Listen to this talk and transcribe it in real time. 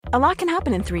A lot can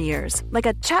happen in 3 years, like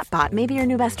a chatbot may be your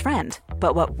new best friend.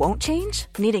 But what won't change?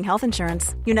 Needing health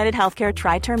insurance. United Healthcare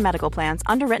Tri-Term Medical Plans,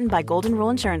 underwritten by Golden Rule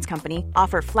Insurance Company,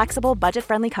 offer flexible,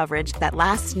 budget-friendly coverage that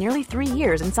lasts nearly 3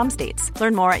 years in some states.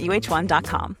 Learn more at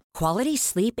uh1.com. Quality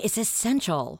sleep is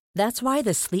essential. That's why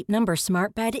the Sleep Number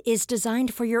Smart Bed is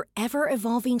designed for your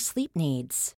ever-evolving sleep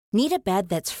needs. Need a bed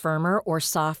that's firmer or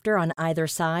softer on either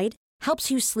side?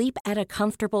 Helps you sleep at a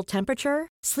comfortable temperature?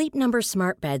 Sleep Number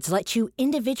Smart Beds let you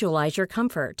individualize your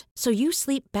comfort, so you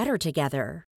sleep better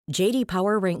together. J.D.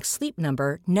 Power ranks Sleep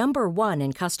Number number 1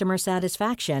 in customer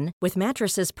satisfaction with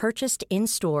mattresses purchased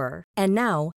in-store. And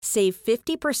now, save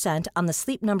 50% on the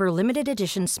Sleep Number Limited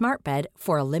Edition Smart Bed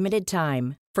for a limited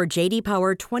time. For J.D.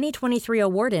 Power 2023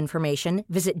 award information,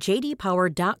 visit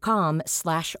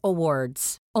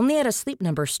jdpower.com/awards. Only at a Sleep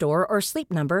Number store or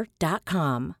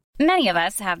sleepnumber.com. Many of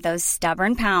us have those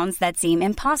stubborn pounds that seem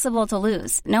impossible to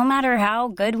lose, no matter how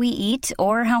good we eat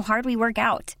or how hard we work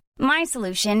out. My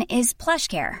solution is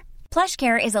PlushCare.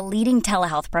 PlushCare is a leading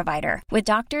telehealth provider with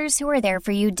doctors who are there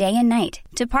for you day and night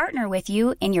to partner with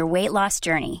you in your weight loss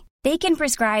journey. They can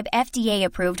prescribe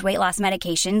FDA-approved weight loss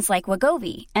medications like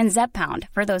Wegovy and Zepbound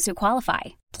for those who qualify.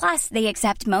 Plus, they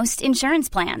accept most insurance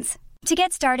plans. To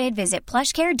get started, visit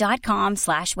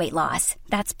plushcare.com/weightloss.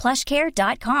 That's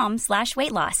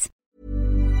plushcare.com/weightloss.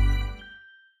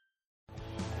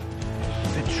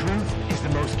 The truth is the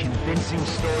most convincing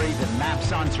story that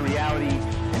maps onto reality,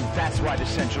 and that's why the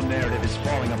central narrative is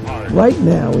falling apart. Right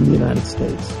now in the United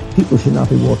States, people should not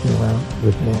be walking around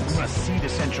with masks. We must see the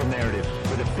central narrative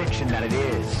for the fiction that it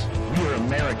is. We are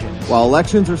Americans. While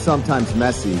elections are sometimes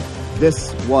messy,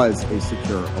 this was a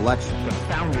secure election. The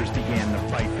founders began the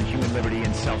fight for human liberty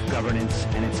and self-governance,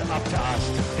 and it's up to us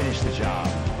to finish the job.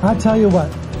 I tell you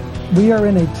what, we are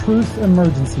in a truth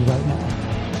emergency right now.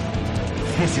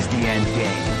 This is the end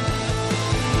game.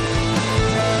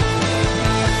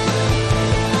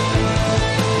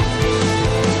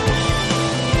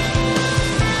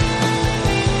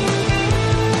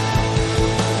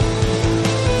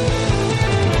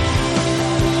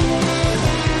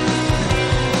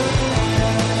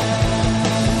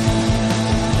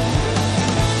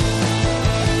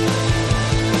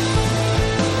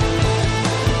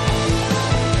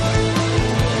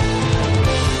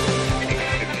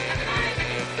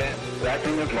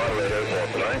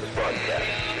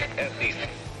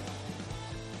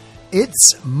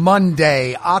 It's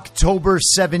Monday, October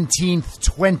 17th,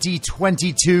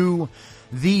 2022,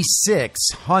 the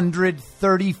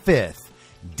 635th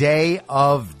day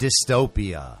of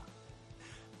dystopia.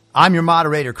 I'm your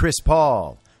moderator, Chris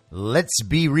Paul. Let's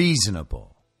be reasonable.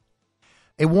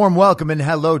 A warm welcome and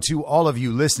hello to all of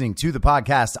you listening to the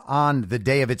podcast on the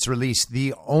day of its release.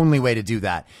 The only way to do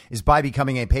that is by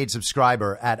becoming a paid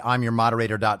subscriber at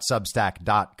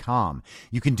imyourmoderator.substack.com.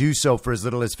 You can do so for as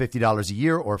little as $50 a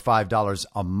year or $5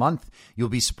 a month. You'll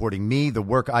be supporting me, the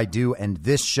work I do, and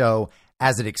this show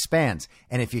as it expands.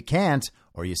 And if you can't,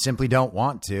 or you simply don't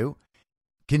want to,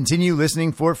 continue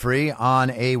listening for free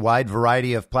on a wide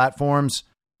variety of platforms,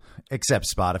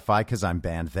 except Spotify, because I'm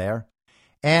banned there.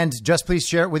 And just please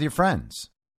share it with your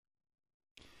friends.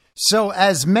 So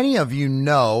as many of you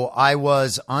know, I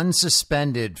was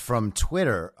unsuspended from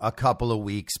Twitter a couple of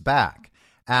weeks back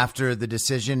after the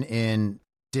decision in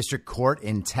district court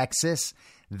in Texas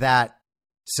that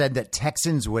said that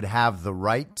Texans would have the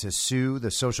right to sue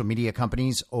the social media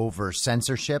companies over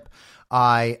censorship.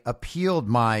 I appealed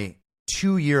my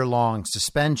 2-year-long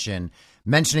suspension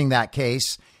mentioning that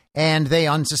case, and they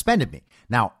unsuspended me.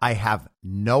 Now, I have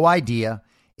no idea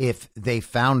if they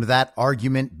found that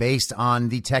argument based on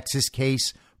the Texas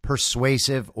case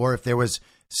persuasive or if there was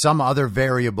some other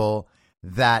variable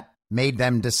that made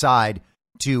them decide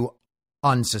to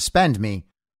unsuspend me,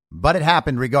 but it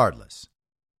happened regardless.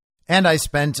 And I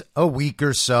spent a week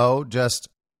or so just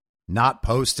not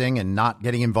posting and not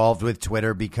getting involved with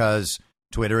Twitter because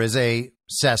Twitter is a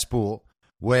cesspool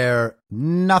where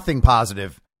nothing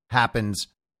positive happens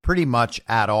pretty much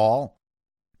at all.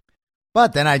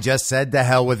 But then I just said, to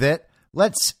hell with it.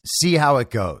 Let's see how it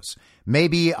goes.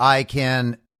 Maybe I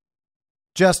can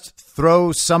just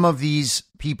throw some of these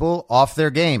people off their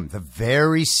game, the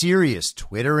very serious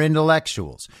Twitter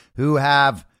intellectuals who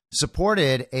have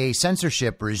supported a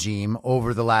censorship regime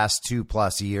over the last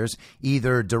 2+ years,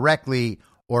 either directly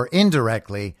or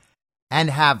indirectly, and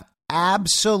have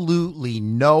absolutely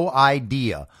no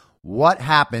idea what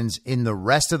happens in the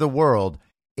rest of the world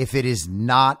if it is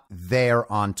not there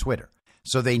on Twitter.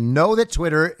 So they know that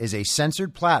Twitter is a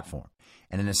censored platform.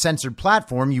 And in a censored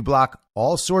platform, you block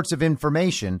all sorts of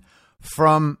information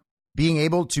from being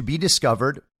able to be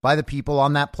discovered by the people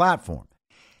on that platform.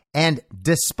 And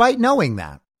despite knowing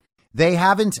that, they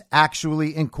haven't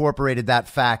actually incorporated that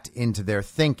fact into their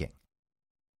thinking.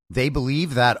 They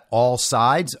believe that all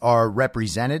sides are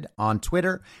represented on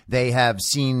Twitter. They have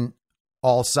seen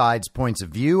all sides' points of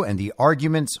view and the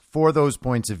arguments for those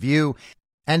points of view,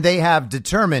 and they have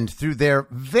determined through their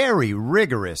very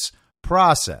rigorous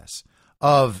process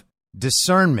of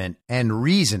discernment and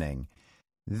reasoning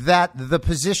that the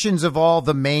positions of all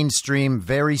the mainstream,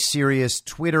 very serious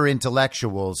Twitter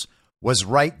intellectuals was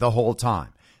right the whole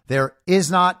time. There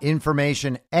is not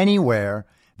information anywhere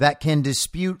that can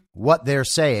dispute what they're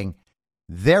saying.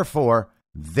 Therefore,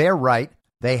 they're right.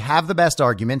 They have the best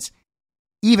arguments,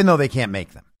 even though they can't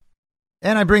make them.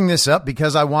 And I bring this up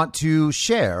because I want to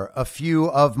share a few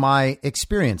of my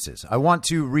experiences. I want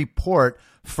to report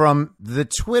from the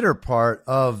Twitter part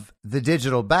of the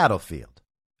digital battlefield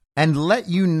and let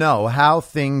you know how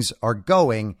things are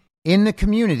going in the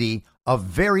community of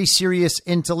very serious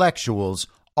intellectuals,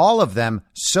 all of them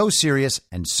so serious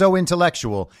and so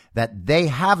intellectual that they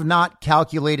have not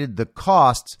calculated the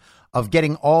costs of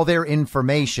getting all their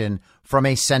information from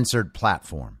a censored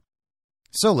platform.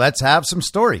 So let's have some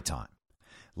story time.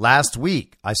 Last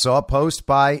week, I saw a post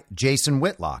by Jason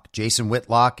Whitlock. Jason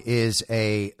Whitlock is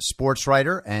a sports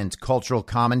writer and cultural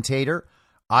commentator.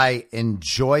 I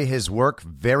enjoy his work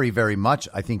very, very much.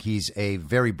 I think he's a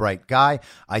very bright guy.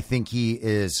 I think he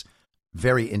is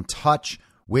very in touch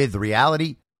with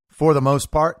reality for the most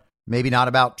part. Maybe not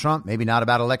about Trump, maybe not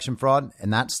about election fraud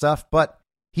and that stuff, but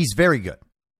he's very good,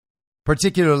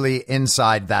 particularly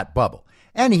inside that bubble.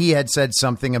 And he had said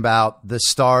something about the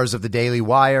stars of the Daily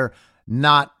Wire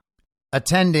not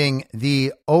attending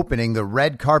the opening, the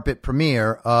red carpet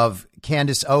premiere of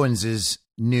Candace Owens's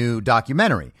new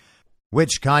documentary,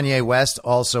 which Kanye West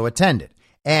also attended.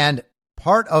 And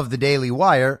part of the Daily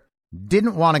Wire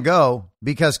didn't want to go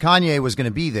because Kanye was going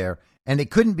to be there, and they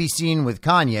couldn't be seen with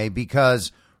Kanye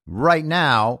because right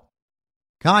now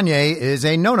Kanye is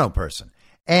a no-no person.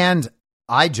 And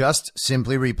I just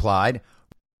simply replied,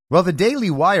 well, the Daily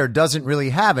Wire doesn't really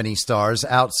have any stars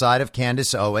outside of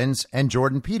Candace Owens and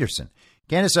Jordan Peterson.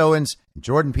 Candace Owens and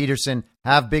Jordan Peterson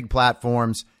have big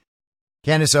platforms.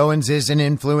 Candace Owens is an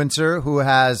influencer who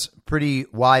has pretty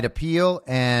wide appeal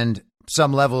and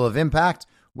some level of impact,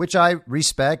 which I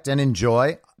respect and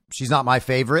enjoy. She's not my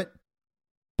favorite,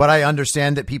 but I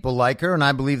understand that people like her, and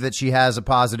I believe that she has a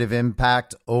positive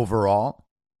impact overall.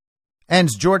 And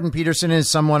Jordan Peterson is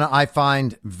someone I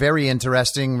find very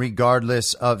interesting,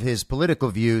 regardless of his political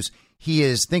views. He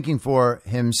is thinking for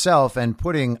himself and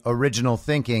putting original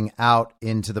thinking out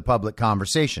into the public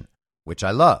conversation, which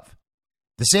I love.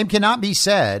 The same cannot be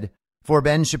said for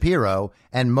Ben Shapiro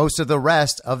and most of the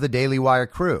rest of the Daily Wire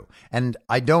crew. And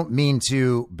I don't mean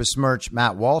to besmirch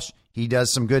Matt Walsh. He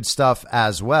does some good stuff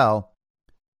as well,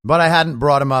 but I hadn't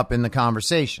brought him up in the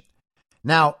conversation.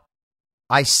 Now,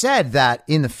 I said that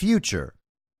in the future,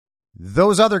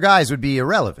 those other guys would be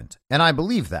irrelevant, and I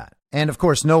believe that. And of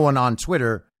course, no one on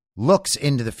Twitter looks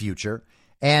into the future,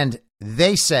 and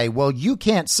they say, well, you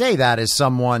can't say that as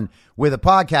someone with a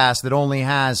podcast that only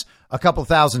has a couple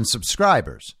thousand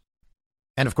subscribers.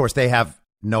 And of course, they have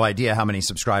no idea how many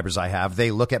subscribers I have.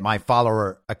 They look at my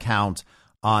follower account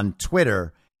on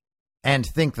Twitter and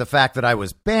think the fact that I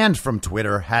was banned from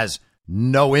Twitter has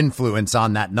no influence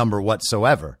on that number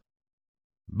whatsoever.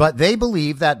 But they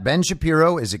believe that Ben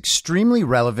Shapiro is extremely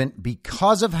relevant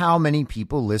because of how many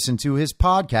people listen to his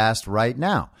podcast right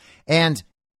now. And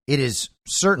it is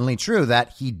certainly true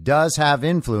that he does have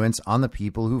influence on the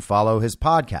people who follow his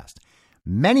podcast.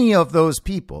 Many of those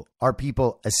people are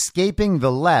people escaping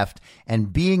the left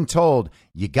and being told,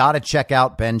 you got to check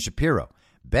out Ben Shapiro.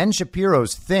 Ben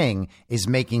Shapiro's thing is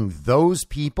making those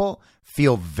people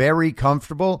feel very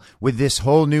comfortable with this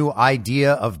whole new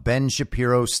idea of Ben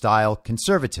Shapiro style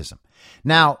conservatism.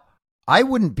 Now, I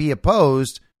wouldn't be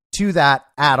opposed to that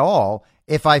at all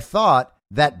if I thought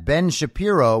that Ben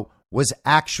Shapiro was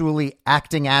actually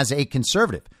acting as a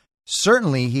conservative.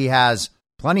 Certainly, he has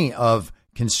plenty of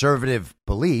conservative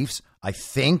beliefs. I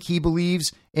think he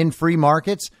believes in free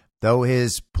markets, though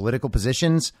his political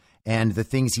positions and the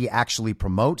things he actually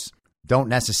promotes don't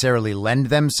necessarily lend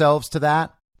themselves to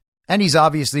that. And he's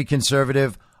obviously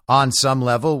conservative on some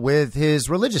level with his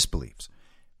religious beliefs,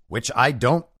 which I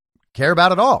don't care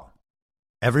about at all.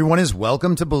 Everyone is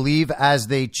welcome to believe as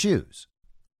they choose.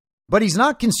 But he's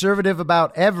not conservative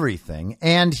about everything,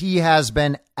 and he has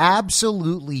been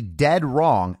absolutely dead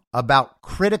wrong about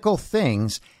critical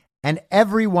things, and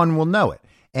everyone will know it.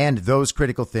 And those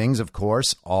critical things, of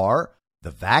course, are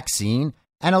the vaccine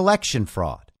and election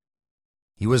fraud.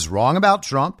 He was wrong about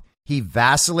Trump. He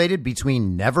vacillated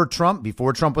between never Trump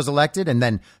before Trump was elected and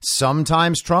then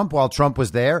sometimes Trump while Trump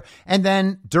was there. And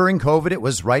then during COVID, it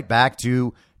was right back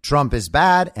to Trump is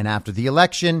bad. And after the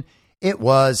election, it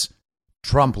was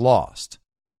Trump lost.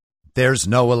 There's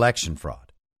no election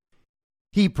fraud.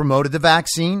 He promoted the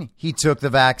vaccine. He took the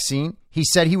vaccine. He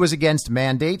said he was against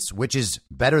mandates, which is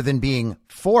better than being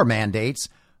for mandates.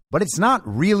 But it's not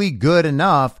really good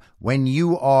enough when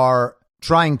you are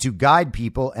trying to guide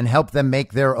people and help them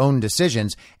make their own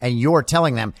decisions. And you're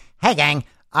telling them, hey, gang,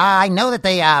 I know that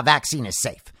the vaccine is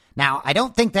safe. Now, I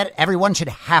don't think that everyone should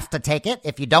have to take it.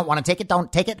 If you don't want to take it,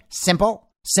 don't take it. Simple,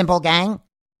 gang.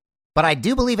 But I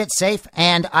do believe it's safe,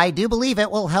 and I do believe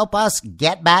it will help us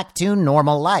get back to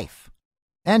normal life.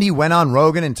 And he went on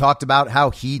Rogan and talked about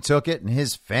how he took it and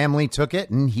his family took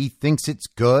it, and he thinks it's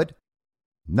good.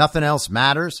 Nothing else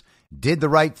matters. Did the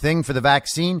right thing for the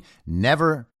vaccine.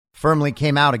 Never firmly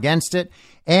came out against it.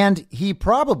 And he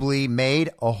probably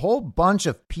made a whole bunch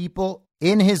of people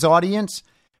in his audience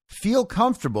feel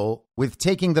comfortable with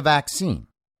taking the vaccine.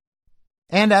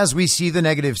 And as we see the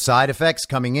negative side effects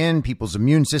coming in, people's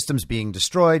immune systems being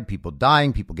destroyed, people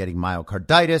dying, people getting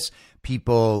myocarditis,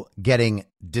 people getting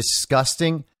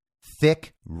disgusting,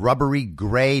 thick, rubbery,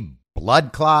 gray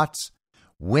blood clots,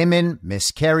 women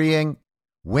miscarrying,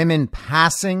 women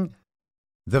passing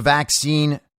the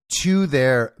vaccine to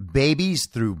their babies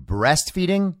through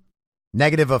breastfeeding,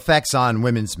 negative effects on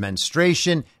women's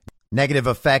menstruation, negative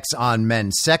effects on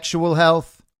men's sexual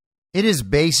health. It is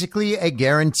basically a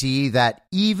guarantee that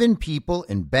even people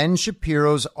in Ben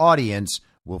Shapiro's audience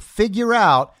will figure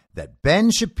out that Ben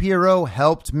Shapiro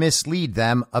helped mislead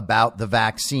them about the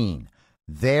vaccine.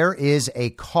 There is a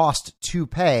cost to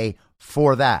pay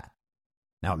for that.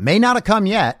 Now, it may not have come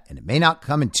yet, and it may not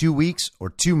come in 2 weeks or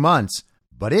 2 months,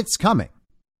 but it's coming.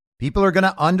 People are going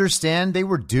to understand they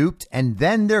were duped, and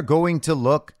then they're going to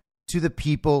look to the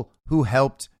people who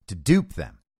helped to dupe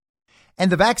them.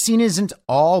 And the vaccine isn't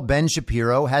all Ben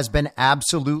Shapiro has been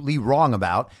absolutely wrong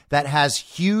about. That has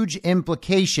huge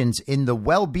implications in the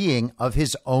well-being of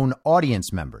his own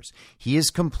audience members. He is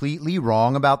completely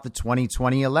wrong about the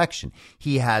 2020 election.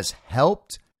 He has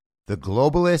helped the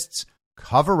globalists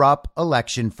cover up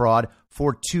election fraud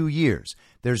for 2 years.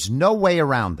 There's no way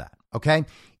around that, okay?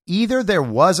 Either there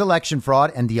was election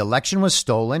fraud and the election was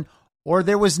stolen, or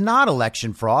there was not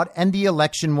election fraud and the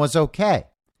election was okay.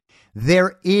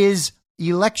 There is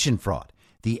election fraud.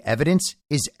 The evidence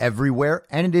is everywhere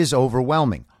and it is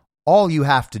overwhelming. All you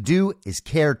have to do is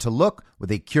care to look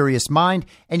with a curious mind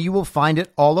and you will find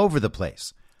it all over the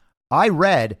place. I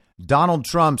read Donald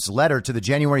Trump's letter to the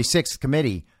January 6th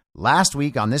committee last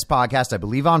week on this podcast, I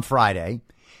believe on Friday,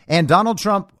 and Donald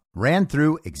Trump ran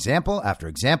through example after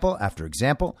example after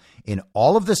example in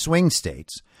all of the swing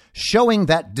states, showing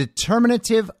that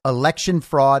determinative election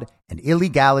fraud and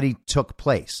illegality took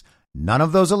place. None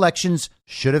of those elections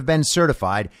should have been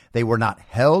certified. They were not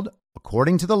held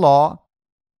according to the law,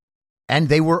 and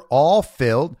they were all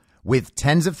filled with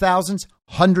tens of thousands,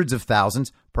 hundreds of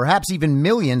thousands, perhaps even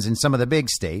millions in some of the big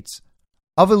states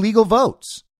of illegal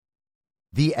votes.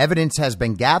 The evidence has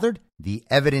been gathered. The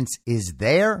evidence is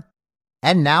there.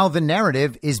 And now the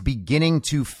narrative is beginning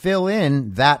to fill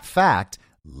in that fact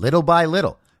little by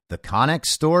little. The Connex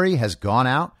story has gone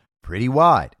out pretty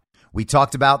wide. We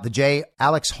talked about the J.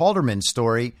 Alex Halderman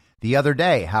story the other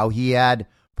day, how he had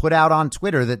put out on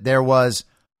Twitter that there was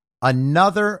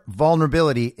another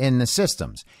vulnerability in the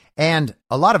systems. And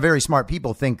a lot of very smart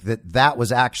people think that that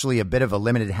was actually a bit of a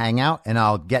limited hangout, and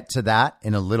I'll get to that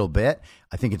in a little bit.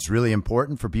 I think it's really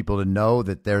important for people to know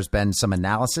that there's been some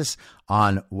analysis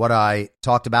on what I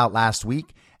talked about last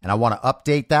week, and I want to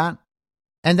update that.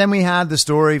 And then we had the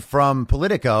story from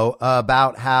Politico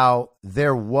about how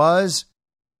there was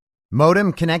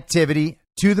modem connectivity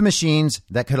to the machines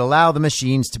that could allow the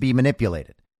machines to be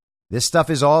manipulated. This stuff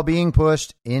is all being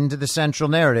pushed into the central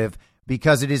narrative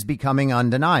because it is becoming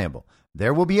undeniable.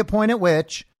 There will be a point at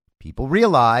which people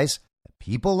realize that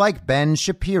people like Ben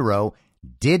Shapiro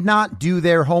did not do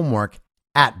their homework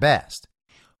at best,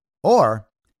 or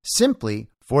simply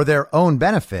for their own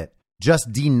benefit,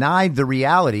 just denied the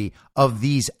reality of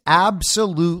these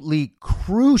absolutely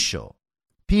crucial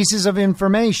pieces of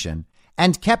information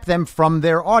and kept them from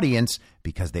their audience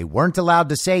because they weren't allowed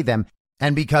to say them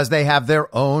and because they have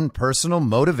their own personal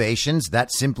motivations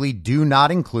that simply do not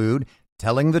include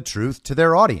telling the truth to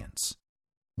their audience.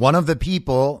 One of the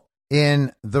people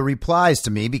in the replies to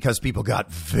me, because people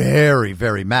got very,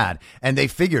 very mad, and they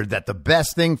figured that the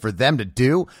best thing for them to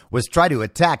do was try to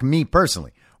attack me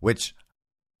personally, which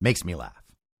makes me laugh.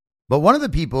 But one of the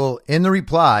people in the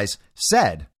replies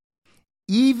said,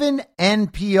 even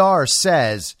NPR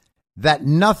says that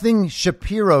nothing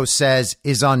Shapiro says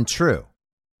is untrue.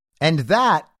 And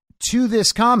that, to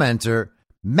this commenter,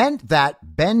 meant that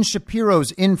Ben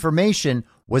Shapiro's information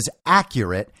was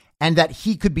accurate and that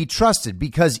he could be trusted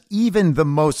because even the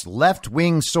most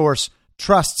left-wing source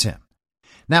trusts him.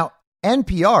 Now,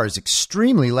 NPR is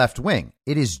extremely left-wing.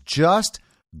 It is just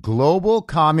global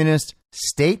communist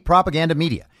state propaganda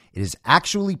media. It is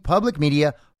actually public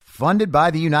media funded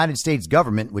by the United States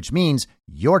government, which means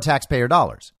your taxpayer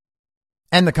dollars.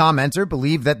 And the commenter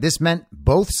believed that this meant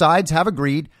both sides have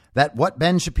agreed that what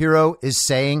Ben Shapiro is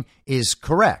saying is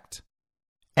correct.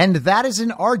 And that is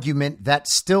an argument that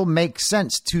still makes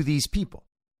sense to these people.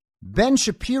 Ben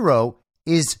Shapiro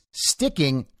is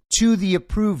sticking to the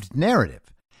approved narrative.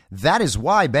 That is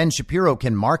why Ben Shapiro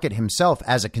can market himself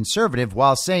as a conservative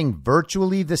while saying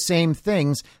virtually the same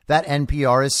things that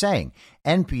NPR is saying.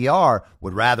 NPR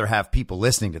would rather have people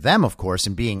listening to them, of course,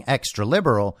 and being extra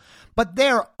liberal, but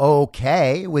they're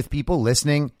okay with people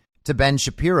listening to Ben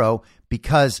Shapiro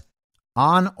because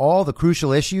on all the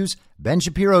crucial issues, Ben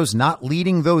Shapiro's not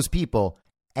leading those people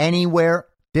anywhere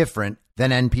different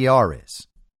than NPR is.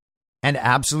 And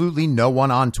absolutely no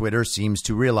one on Twitter seems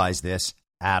to realize this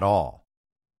at all.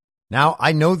 Now,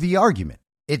 I know the argument.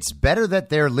 It's better that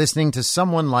they're listening to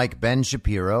someone like Ben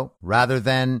Shapiro rather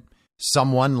than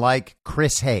someone like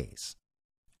Chris Hayes.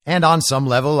 And on some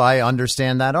level, I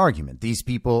understand that argument. These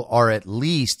people are at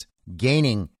least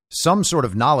gaining some sort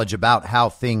of knowledge about how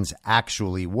things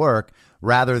actually work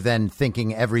rather than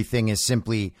thinking everything is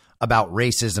simply about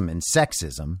racism and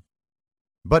sexism.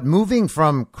 But moving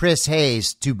from Chris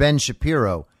Hayes to Ben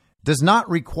Shapiro does not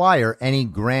require any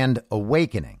grand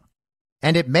awakening.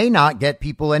 And it may not get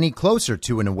people any closer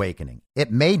to an awakening.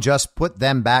 It may just put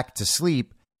them back to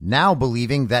sleep, now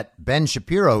believing that Ben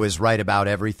Shapiro is right about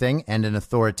everything and an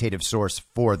authoritative source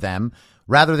for them,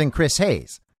 rather than Chris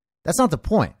Hayes. That's not the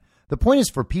point. The point is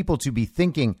for people to be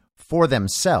thinking for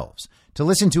themselves, to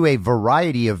listen to a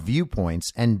variety of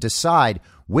viewpoints and decide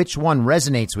which one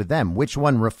resonates with them, which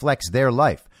one reflects their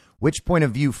life, which point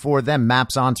of view for them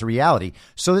maps onto reality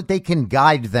so that they can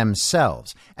guide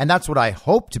themselves. And that's what I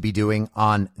hope to be doing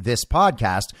on this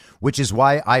podcast, which is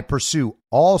why I pursue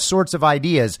all sorts of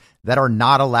ideas that are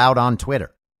not allowed on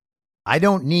Twitter. I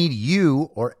don't need you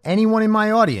or anyone in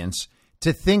my audience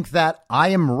to think that I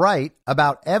am right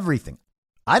about everything.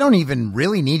 I don't even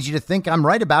really need you to think I'm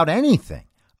right about anything.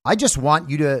 I just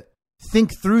want you to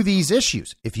think through these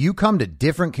issues. If you come to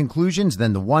different conclusions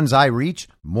than the ones I reach,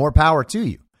 more power to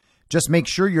you. Just make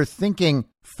sure you're thinking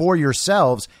for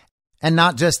yourselves and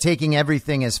not just taking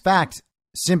everything as fact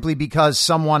simply because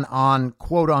someone on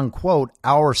quote unquote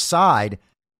our side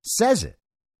says it.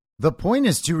 The point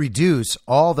is to reduce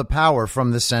all the power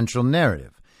from the central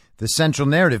narrative. The central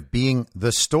narrative being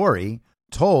the story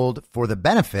told for the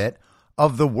benefit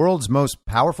of the world's most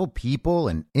powerful people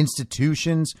and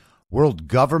institutions, world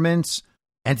governments,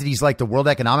 entities like the World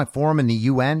Economic Forum and the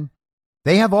UN.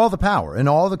 They have all the power and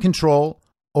all the control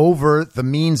over the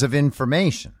means of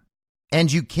information.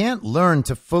 And you can't learn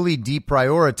to fully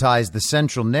deprioritize the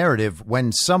central narrative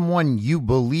when someone you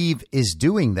believe is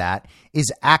doing that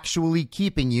is actually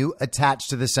keeping you attached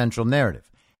to the central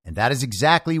narrative. And that is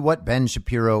exactly what Ben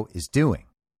Shapiro is doing.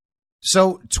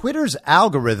 So Twitter's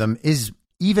algorithm is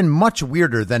even much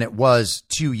weirder than it was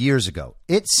 2 years ago.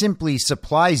 It simply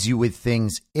supplies you with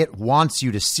things it wants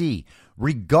you to see,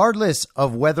 regardless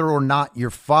of whether or not you're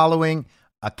following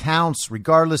accounts,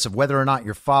 regardless of whether or not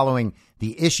you're following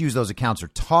the issues those accounts are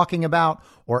talking about,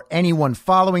 or anyone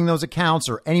following those accounts,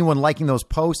 or anyone liking those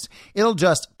posts. It'll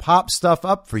just pop stuff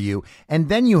up for you, and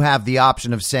then you have the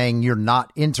option of saying you're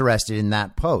not interested in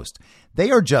that post. They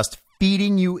are just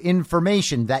feeding you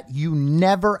information that you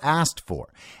never asked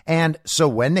for. And so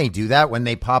when they do that, when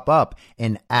they pop up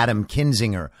in Adam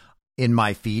Kinzinger in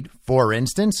my feed, for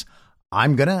instance,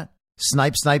 I'm going to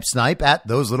snipe at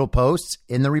those little posts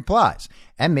in the replies.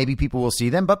 And maybe people will see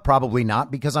them, but probably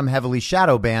not because I'm heavily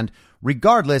shadow banned.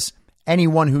 Regardless,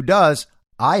 anyone who does,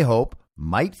 I hope,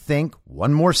 might think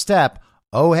one more step.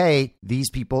 Oh, hey,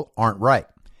 these people aren't right.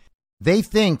 They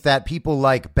think that people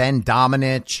like Ben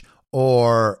Domenech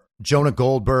or Jonah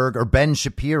Goldberg or Ben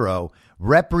Shapiro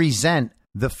represent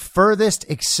the furthest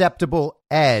acceptable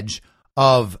edge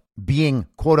of being,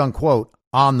 quote unquote,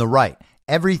 on the right.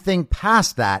 Everything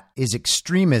past that is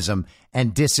extremism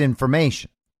and disinformation.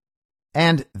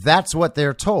 And that's what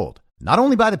they're told, not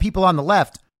only by the people on the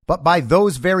left, but by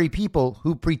those very people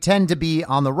who pretend to be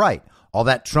on the right. All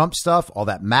that Trump stuff, all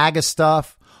that MAGA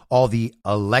stuff, all the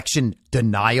election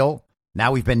denial.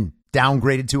 Now we've been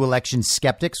downgraded to election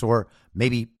skeptics, or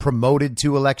maybe promoted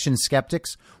to election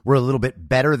skeptics. We're a little bit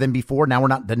better than before. Now we're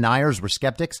not deniers, we're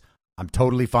skeptics. I'm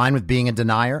totally fine with being a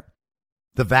denier.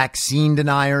 The vaccine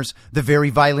deniers, the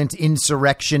very violent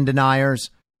insurrection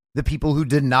deniers, the people who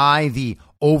deny the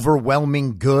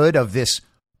overwhelming good of this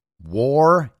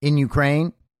war in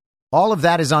Ukraine. All of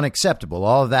that is unacceptable.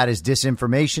 All of that is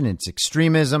disinformation. It's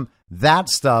extremism. That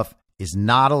stuff is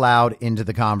not allowed into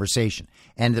the conversation.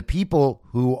 And the people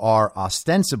who are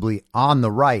ostensibly on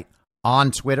the right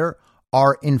on Twitter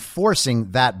are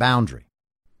enforcing that boundary.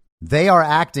 They are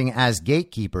acting as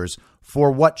gatekeepers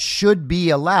for what should be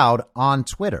allowed on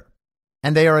Twitter.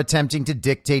 And they are attempting to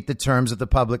dictate the terms of the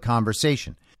public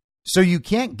conversation. So you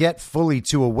can't get fully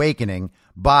to awakening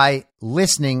by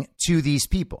listening to these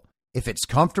people. If it's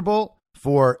comfortable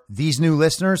for these new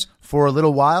listeners for a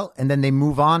little while and then they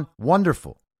move on,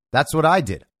 wonderful. That's what I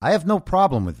did. I have no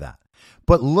problem with that.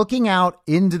 But looking out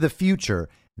into the future,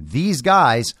 these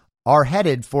guys are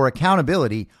headed for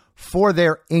accountability for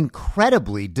their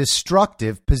incredibly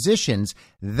destructive positions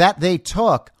that they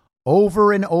took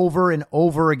over and over and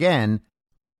over again,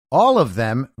 all of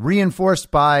them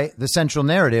reinforced by the central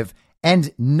narrative,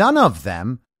 and none of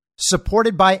them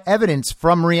supported by evidence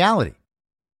from reality.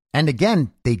 And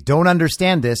again, they don't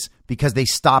understand this because they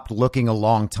stopped looking a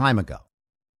long time ago.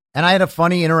 And I had a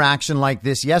funny interaction like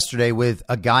this yesterday with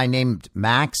a guy named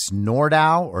Max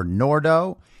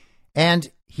Nordo,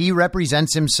 and he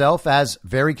represents himself as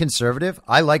very conservative.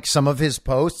 I like some of his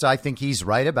posts. I think he's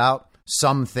right about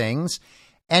some things.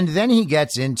 And then he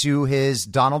gets into his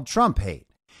Donald Trump hate.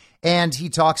 And he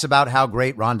talks about how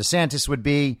great Ron DeSantis would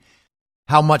be,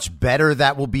 how much better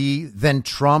that will be than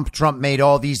Trump. Trump made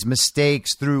all these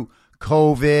mistakes through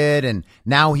COVID, and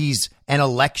now he's an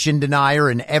election denier,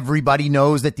 and everybody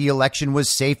knows that the election was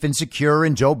safe and secure,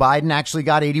 and Joe Biden actually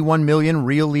got 81 million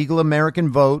real legal American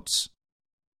votes.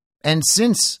 And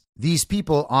since these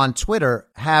people on Twitter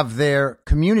have their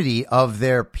community of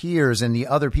their peers and the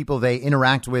other people they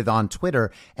interact with on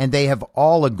Twitter, and they have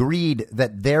all agreed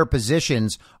that their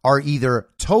positions are either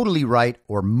totally right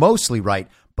or mostly right,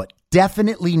 but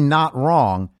definitely not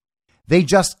wrong, they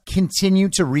just continue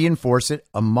to reinforce it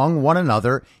among one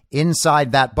another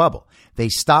inside that bubble. They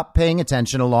stopped paying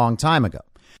attention a long time ago.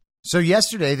 So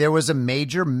yesterday, there was a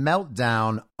major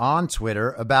meltdown on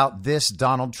Twitter about this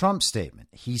Donald Trump statement.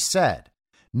 He said,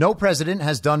 "No president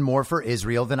has done more for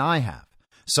Israel than I have.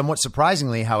 Somewhat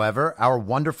surprisingly, however, our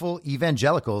wonderful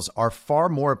evangelicals are far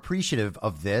more appreciative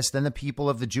of this than the people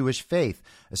of the Jewish faith,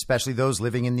 especially those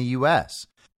living in the U.S.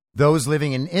 Those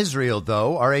living in Israel,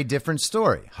 though, are a different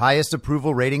story. Highest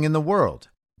approval rating in the world.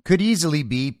 Could easily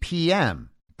be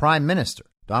PM, Prime Minister."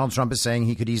 Donald Trump is saying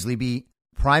he could easily be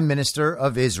Prime Minister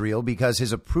of Israel because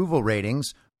his approval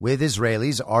ratings with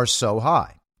Israelis are so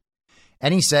high.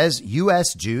 And he says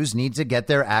U.S. Jews need to get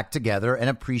their act together and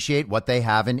appreciate what they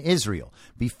have in Israel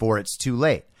before it's too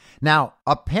late. Now,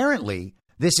 apparently,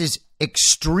 this is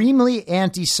extremely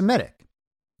anti-Semitic.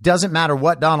 Doesn't matter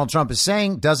what Donald Trump is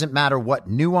saying, doesn't matter what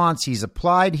nuance he's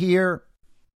applied here,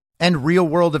 and real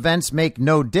world events make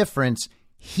no difference.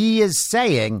 He is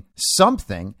saying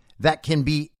something that can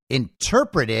be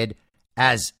interpreted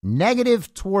as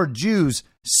negative toward Jews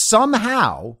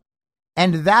somehow,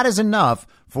 and that is enough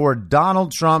for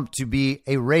Donald Trump to be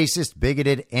a racist,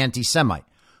 bigoted anti-Semite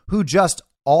who just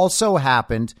also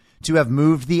happened to have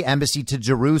moved the embassy to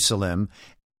Jerusalem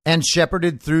and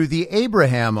shepherded through the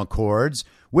Abraham Accords,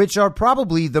 which are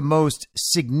probably the most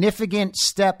significant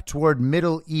step toward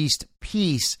Middle East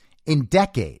peace in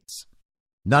decades.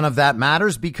 None of that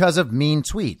matters because of mean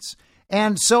tweets.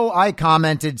 And so I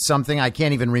commented something, I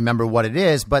can't even remember what it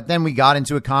is, but then we got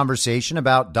into a conversation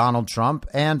about Donald Trump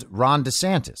and Ron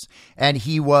DeSantis. And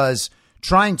he was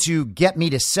trying to get me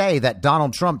to say that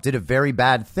Donald Trump did a very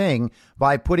bad thing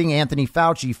by putting Anthony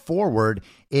Fauci forward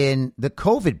in the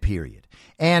COVID period,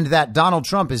 and that Donald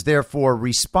Trump is therefore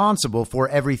responsible for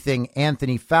everything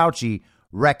Anthony Fauci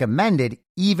recommended,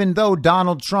 even though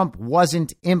Donald Trump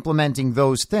wasn't implementing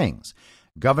those things.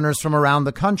 Governors from around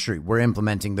the country were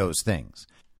implementing those things.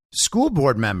 School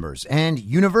board members and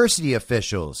university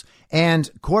officials and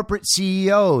corporate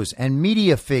CEOs and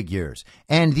media figures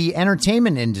and the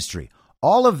entertainment industry,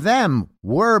 all of them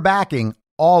were backing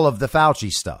all of the Fauci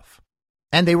stuff.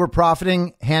 And they were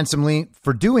profiting handsomely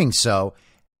for doing so.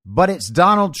 But it's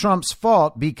Donald Trump's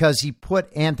fault because he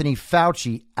put Anthony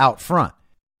Fauci out front.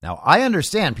 Now, I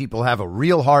understand people have a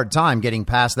real hard time getting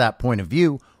past that point of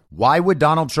view. Why would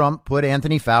Donald Trump put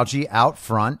Anthony Fauci out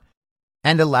front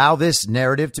and allow this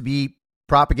narrative to be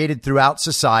propagated throughout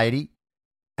society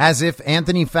as if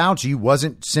Anthony Fauci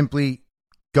wasn't simply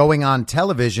going on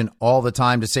television all the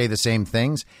time to say the same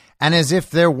things, and as if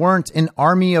there weren't an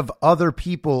army of other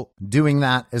people doing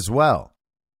that as well?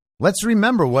 Let's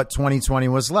remember what 2020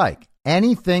 was like.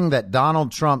 anything that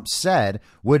Donald Trump said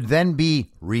would then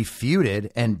be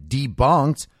refuted and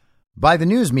debunked by the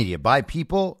news media, by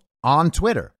people on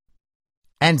Twitter.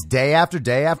 And day after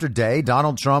day after day,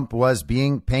 Donald Trump was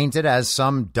being painted as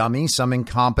some dummy, some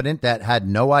incompetent that had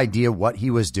no idea what he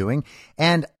was doing.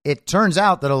 And it turns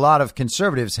out that a lot of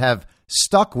conservatives have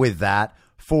stuck with that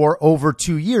for over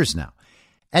 2 years now.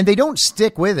 And they don't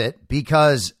stick with it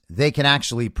because they can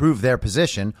actually prove their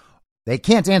position. They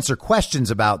can't answer questions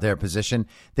about their position.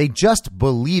 They just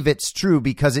believe it's true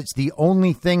because it's the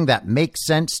only thing that makes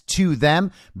sense to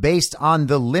them based on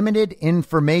the limited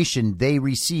information they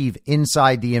receive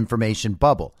inside the information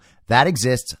bubble that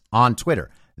exists on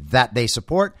Twitter, that they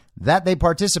support, that they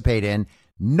participate in,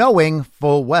 knowing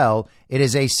full well it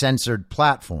is a censored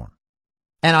platform.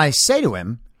 And I say to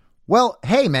him, well,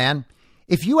 hey, man,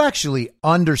 if you actually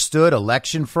understood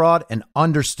election fraud and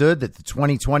understood that the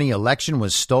 2020 election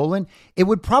was stolen, it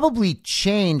would probably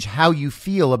change how you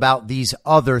feel about these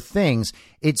other things.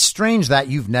 It's strange that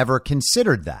you've never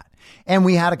considered that. And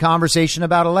we had a conversation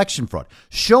about election fraud.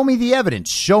 Show me the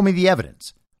evidence. Show me the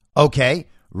evidence. Okay,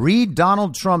 read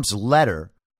Donald Trump's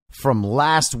letter from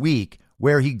last week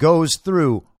where he goes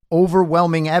through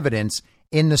overwhelming evidence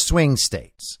in the swing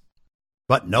states.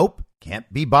 But nope,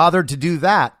 can't be bothered to do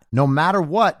that. No matter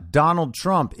what, Donald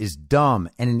Trump is dumb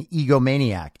and an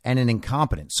egomaniac and an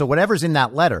incompetent. So whatever's in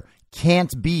that letter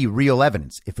can't be real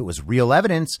evidence. If it was real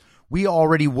evidence, we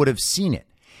already would have seen it.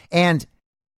 And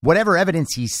whatever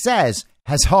evidence he says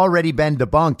has already been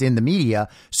debunked in the media.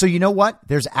 So you know what?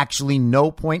 There's actually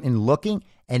no point in looking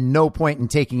and no point in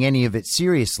taking any of it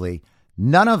seriously.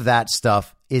 None of that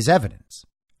stuff is evidence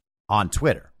on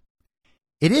Twitter.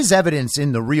 It is evidence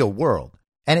in the real world,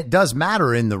 and it does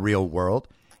matter in the real world.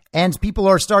 And people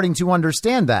are starting to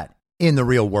understand that in the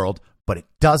real world, but it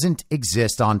doesn't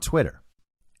exist on Twitter.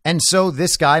 And so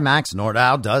this guy, Max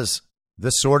Nordau, does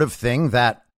the sort of thing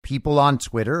that people on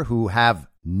Twitter who have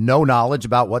no knowledge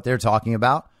about what they're talking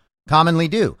about commonly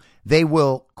do. They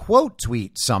will quote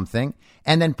tweet something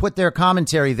and then put their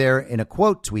commentary there in a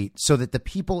quote tweet so that the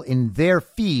people in their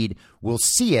feed will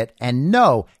see it and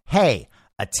know, hey,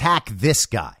 attack this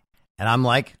guy. And I'm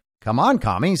like, come on,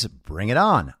 commies, bring it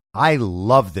on. I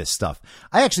love this stuff.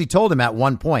 I actually told him at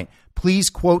one point, please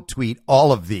quote tweet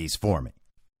all of these for me.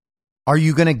 Are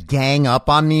you going to gang up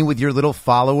on me with your little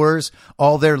followers?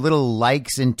 All their little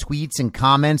likes and tweets and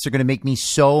comments are going to make me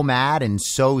so mad and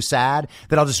so sad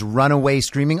that I'll just run away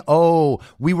screaming, oh,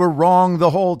 we were wrong the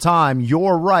whole time.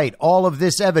 You're right. All of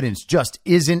this evidence just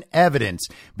isn't evidence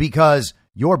because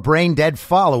your brain dead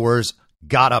followers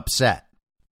got upset.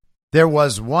 There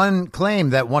was one claim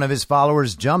that one of his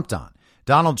followers jumped on.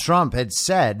 Donald Trump had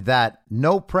said that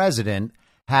no president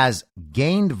has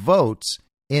gained votes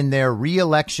in their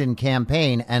re-election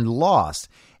campaign and lost.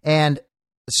 And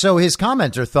so his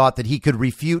commenter thought that he could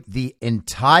refute the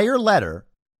entire letter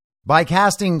by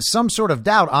casting some sort of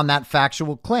doubt on that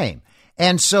factual claim.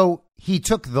 And so he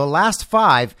took the last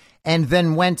 5 and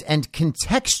then went and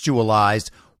contextualized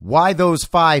why those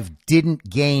 5 didn't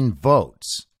gain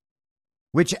votes,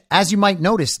 which, as you might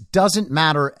notice, doesn't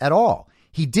matter at all.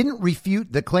 He didn't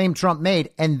refute the claim Trump made,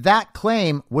 and that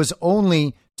claim was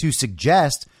only to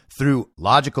suggest through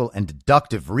logical and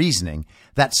deductive reasoning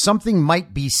that something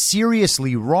might be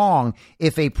seriously wrong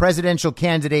if a presidential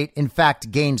candidate, in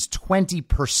fact, gains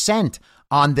 20%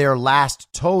 on their last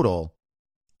total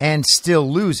and still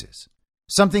loses.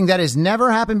 Something that has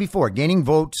never happened before, gaining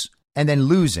votes and then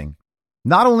losing.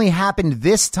 Not only happened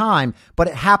this time, but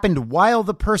it happened while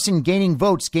the person gaining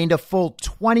votes gained a full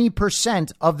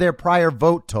 20% of their prior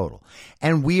vote total.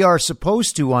 And we are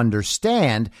supposed to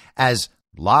understand as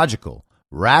logical,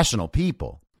 rational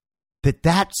people that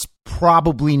that's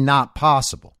probably not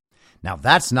possible. Now,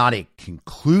 that's not a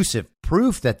conclusive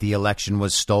proof that the election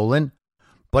was stolen,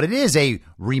 but it is a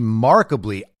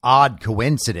remarkably odd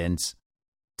coincidence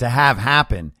to have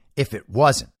happen if it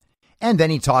wasn't. And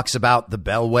then he talks about the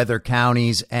bellwether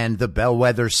counties and the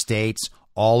bellwether states,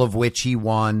 all of which he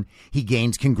won. He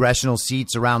gained congressional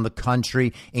seats around the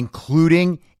country,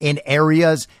 including in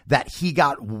areas that he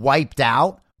got wiped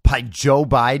out by Joe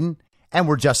Biden. And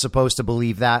we're just supposed to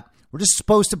believe that. We're just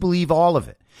supposed to believe all of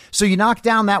it. So you knock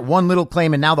down that one little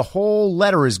claim and now the whole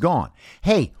letter is gone.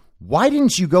 Hey, why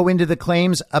didn't you go into the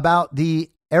claims about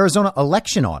the Arizona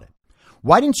election audit?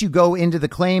 Why didn't you go into the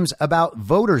claims about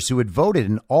voters who had voted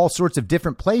in all sorts of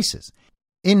different places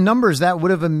in numbers that would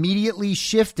have immediately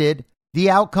shifted the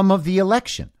outcome of the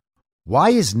election? Why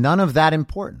is none of that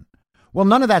important? Well,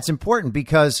 none of that's important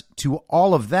because to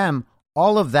all of them,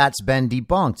 all of that's been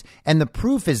debunked. And the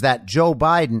proof is that Joe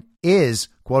Biden is,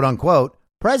 quote unquote,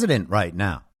 president right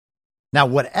now. Now,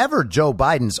 whatever Joe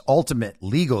Biden's ultimate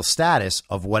legal status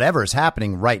of whatever is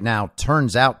happening right now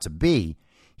turns out to be,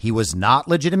 he was not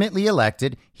legitimately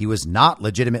elected, he was not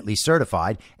legitimately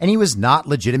certified, and he was not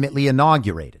legitimately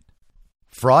inaugurated.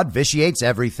 Fraud vitiates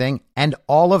everything, and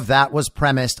all of that was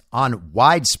premised on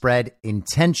widespread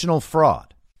intentional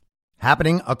fraud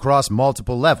happening across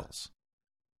multiple levels.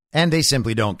 And they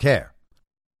simply don't care.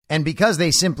 And because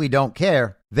they simply don't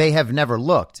care, they have never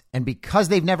looked. And because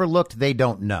they've never looked, they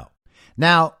don't know.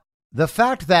 Now, the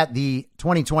fact that the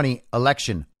 2020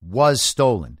 election was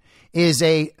stolen is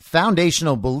a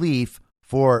foundational belief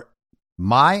for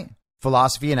my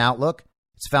philosophy and outlook.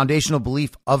 It's a foundational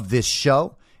belief of this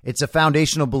show. It's a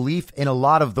foundational belief in a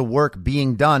lot of the work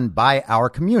being done by our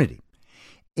community.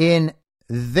 In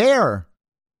their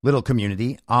little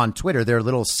community on Twitter, their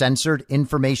little censored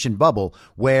information bubble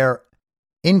where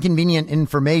inconvenient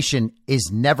information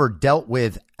is never dealt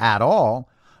with at all,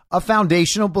 a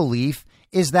foundational belief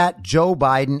is that Joe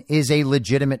Biden is a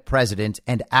legitimate president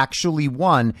and actually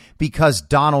won because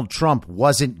Donald Trump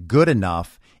wasn't good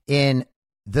enough in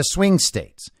the swing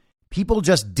states. People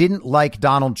just didn't like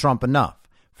Donald Trump enough.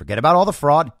 Forget about all the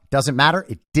fraud. Doesn't matter.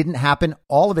 It didn't happen.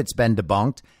 All of it's been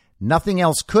debunked. Nothing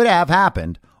else could have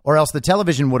happened, or else the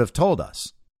television would have told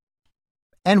us.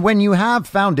 And when you have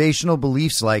foundational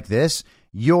beliefs like this,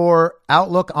 your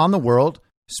outlook on the world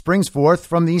springs forth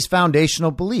from these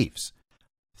foundational beliefs.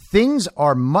 Things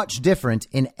are much different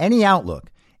in any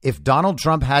outlook if Donald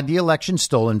Trump had the election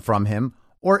stolen from him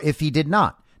or if he did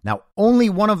not. Now, only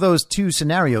one of those two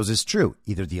scenarios is true.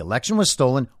 Either the election was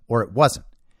stolen or it wasn't.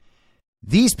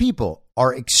 These people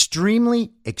are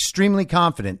extremely, extremely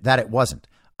confident that it wasn't.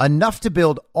 Enough to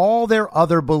build all their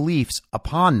other beliefs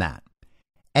upon that.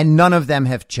 And none of them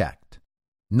have checked.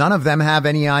 None of them have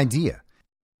any idea.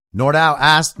 Nordau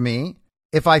asked me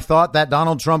if I thought that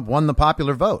Donald Trump won the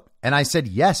popular vote. And I said,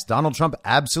 yes, Donald Trump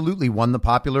absolutely won the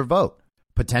popular vote,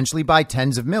 potentially by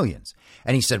tens of millions.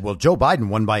 And he said, well, Joe Biden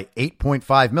won by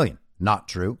 8.5 million. Not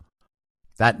true.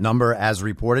 That number, as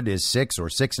reported, is 6 or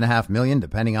 6.5 million,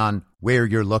 depending on where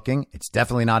you're looking. It's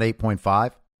definitely not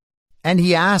 8.5. And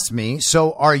he asked me,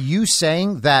 so are you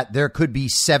saying that there could be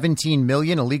 17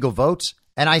 million illegal votes?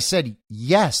 And I said,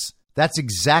 yes, that's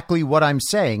exactly what I'm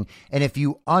saying. And if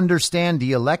you understand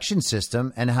the election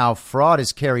system and how fraud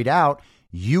is carried out,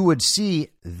 you would see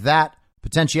that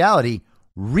potentiality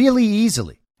really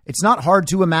easily. It's not hard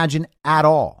to imagine at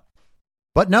all.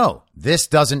 But no, this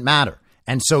doesn't matter.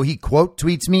 And so he quote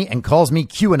tweets me and calls me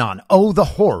QAnon. Oh, the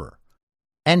horror.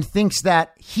 And thinks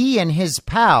that he and his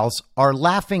pals are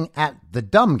laughing at the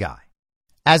dumb guy,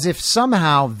 as if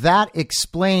somehow that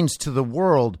explains to the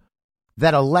world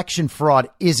that election fraud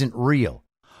isn't real.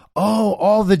 Oh,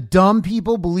 all the dumb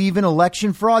people believe in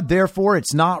election fraud, therefore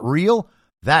it's not real.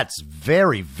 That's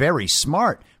very, very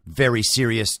smart, very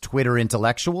serious Twitter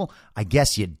intellectual. I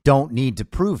guess you don't need to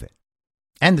prove it.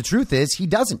 And the truth is, he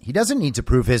doesn't. He doesn't need to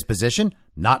prove his position.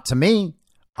 Not to me.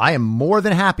 I am more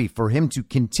than happy for him to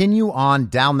continue on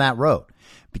down that road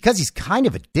because he's kind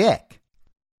of a dick.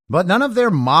 But none of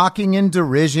their mocking and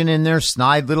derision in their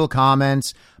snide little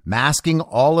comments, masking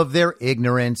all of their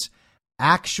ignorance,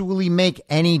 actually make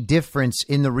any difference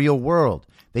in the real world.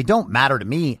 They don't matter to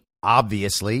me,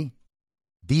 obviously.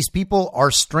 These people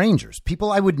are strangers,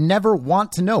 people I would never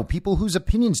want to know, people whose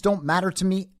opinions don't matter to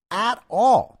me at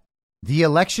all. The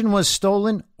election was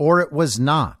stolen or it was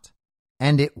not.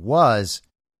 And it was.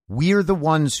 We're the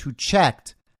ones who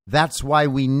checked. That's why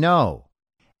we know.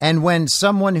 And when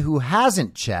someone who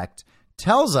hasn't checked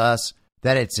tells us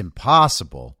that it's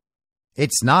impossible,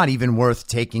 it's not even worth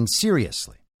taking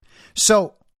seriously.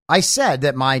 So I said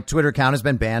that my Twitter account has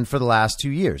been banned for the last 2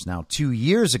 years. Now, 2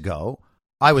 years ago,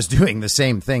 I was doing the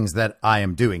same things that I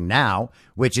am doing now,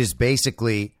 which is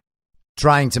basically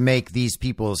trying to make these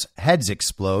people's heads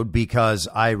explode because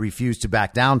I refuse to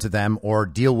back down to them or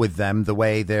deal with them the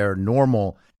way their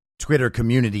normal Twitter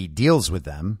community deals with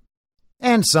them.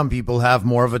 And some people have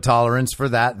more of a tolerance for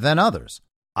that than others.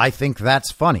 I think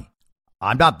that's funny.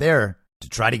 I'm not there to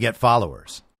try to get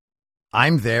followers.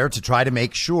 I'm there to try to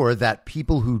make sure that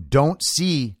people who don't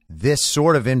see this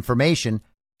sort of information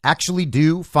actually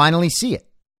do finally see it.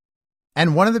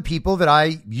 And one of the people that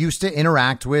I used to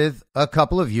interact with a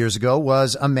couple of years ago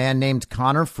was a man named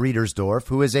Connor Friedersdorf,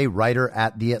 who is a writer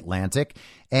at The Atlantic.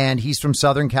 And he's from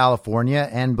Southern California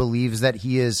and believes that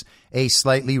he is a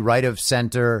slightly right of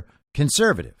center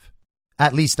conservative.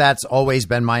 At least that's always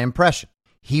been my impression.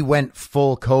 He went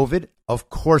full COVID. Of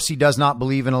course, he does not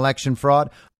believe in election fraud.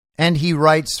 And he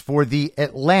writes for The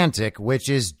Atlantic, which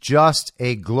is just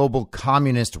a global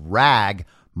communist rag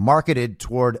marketed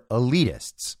toward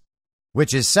elitists.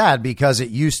 which is sad because it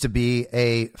used to be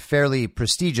a fairly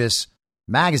prestigious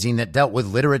magazine that dealt with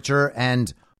literature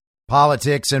and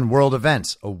politics and world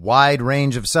events, a wide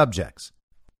range of subjects.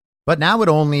 But now it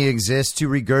only exists to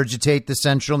regurgitate the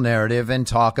central narrative and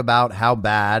talk about how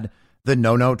bad the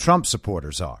no Trump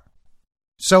supporters are.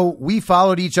 So we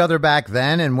followed each other back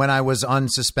then, and when I was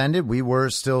unsuspended, we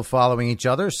were still following each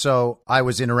other. So I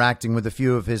was interacting with a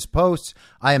few of his posts.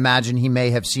 I imagine he may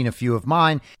have seen a few of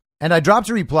mine. And I dropped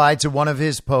a reply to one of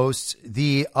his posts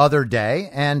the other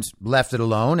day and left it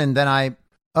alone. And then I,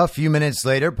 a few minutes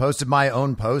later, posted my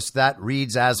own post that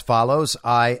reads as follows.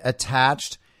 I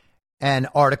attached an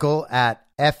article at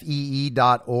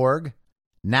FEE.org.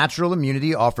 Natural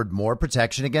immunity offered more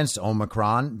protection against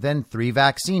Omicron than 3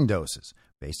 vaccine doses,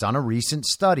 based on a recent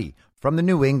study from the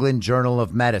New England Journal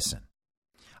of Medicine.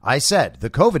 I said the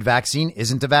COVID vaccine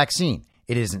isn't a vaccine.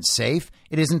 It isn't safe.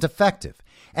 It isn't effective.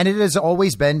 And it has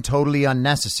always been totally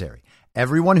unnecessary.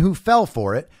 Everyone who fell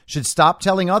for it should stop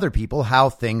telling other people how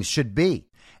things should be.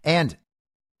 And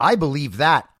I believe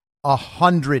that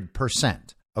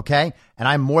 100%. Okay. And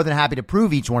I'm more than happy to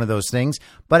prove each one of those things.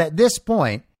 But at this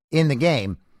point in the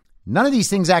game, none of these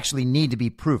things actually need to be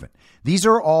proven. These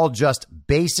are all just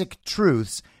basic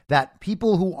truths that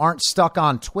people who aren't stuck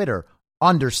on Twitter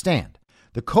understand.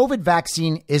 The COVID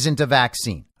vaccine isn't a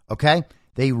vaccine. Okay.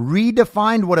 They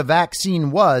redefined what a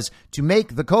vaccine was to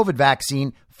make the COVID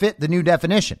vaccine fit the new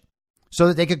definition so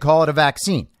that they could call it a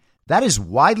vaccine. That is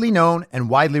widely known and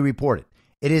widely reported.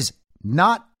 It is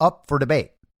not up for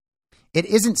debate. It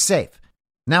isn't safe.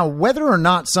 Now, whether or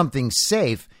not something's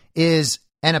safe is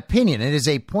an opinion. It is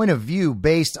a point of view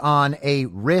based on a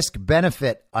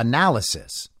risk-benefit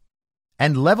analysis.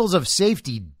 And levels of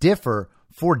safety differ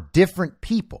for different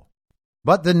people.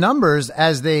 But the numbers,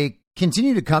 as they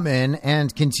continue to come in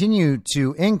and continue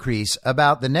to increase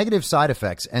about the negative side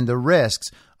effects and the risks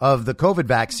of the COVID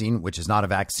vaccine, which is not a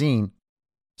vaccine,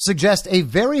 suggest a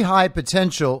very high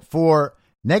potential for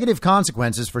negative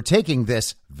consequences for taking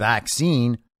this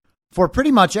vaccine for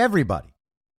pretty much everybody.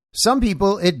 Some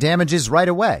people it damages right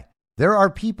away. There are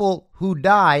people who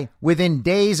die within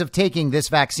days of taking this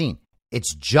vaccine.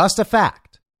 It's just a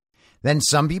fact. Then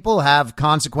some people have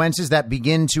consequences that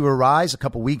begin to arise a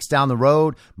couple weeks down the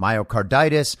road,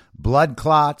 myocarditis, blood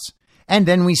clots, and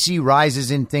then we see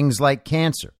rises in things like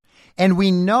cancer. And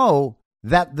we know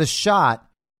that the shot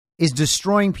is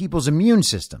destroying people's immune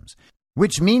systems,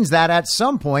 which means that at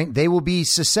some point they will be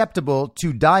susceptible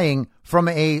to dying from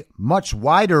a much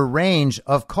wider range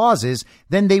of causes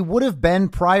than they would have been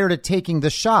prior to taking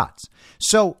the shots.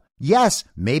 So yes,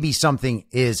 maybe something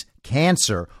is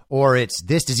cancer or it's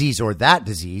this disease or that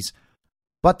disease,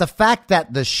 but the fact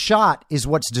that the shot is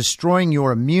what's destroying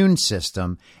your immune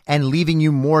system and leaving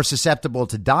you more susceptible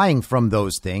to dying from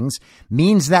those things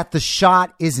means that the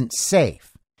shot isn't safe.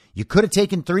 You could have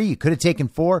taken 3, you could have taken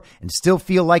 4 and still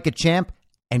feel like a champ,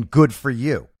 and good for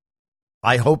you.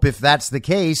 I hope if that's the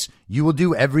case, you will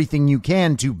do everything you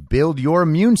can to build your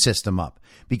immune system up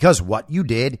because what you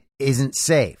did isn't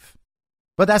safe.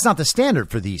 But that's not the standard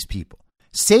for these people.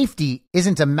 Safety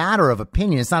isn't a matter of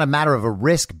opinion. It's not a matter of a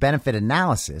risk-benefit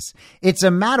analysis. It's a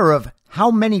matter of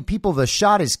how many people the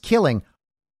shot is killing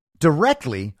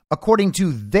directly according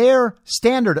to their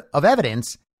standard of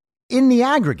evidence in the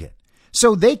aggregate.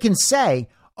 So they can say,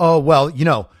 oh, well, you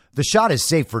know, the shot is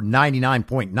safe for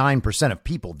 99.9% of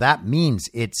people. That means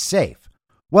it's safe.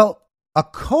 Well, a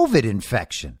COVID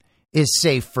infection is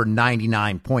safe for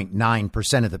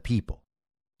 99.9% of the people.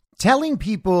 Telling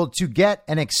people to get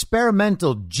an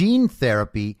experimental gene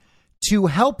therapy to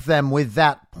help them with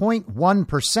that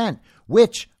 0.1%,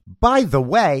 which, by the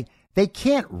way, they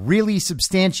can't really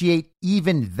substantiate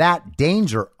even that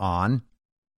danger on,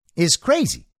 is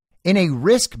crazy. In a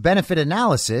risk-benefit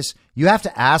analysis, you have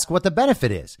to ask what the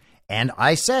benefit is. And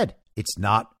I said, it's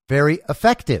not very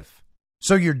effective.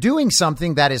 So you're doing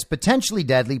something that is potentially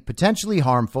deadly, potentially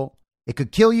harmful. It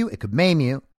could kill you. It could maim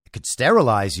you. It could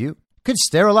sterilize you. It could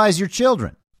sterilize your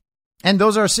children. And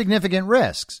those are significant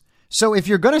risks. So if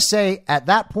you're going to say at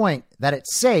that point that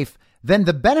it's safe, then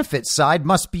the benefit side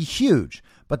must be huge.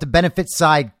 But the benefit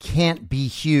side can't be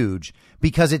huge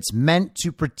because it's meant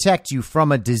to protect you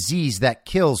from a disease that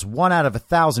kills 1 out of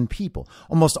 1,000 people,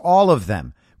 almost all of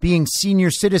them being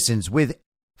senior citizens with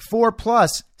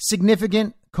 4+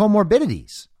 significant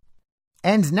comorbidities.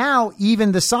 And now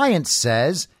even the science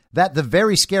says that the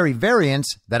very scary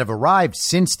variants that have arrived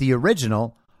since the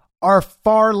original are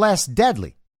far less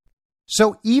deadly.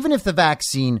 So even if the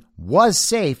vaccine was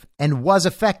safe and was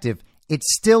effective, it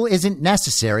still isn't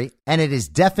necessary, and it is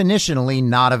definitionally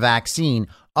not a vaccine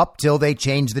up till they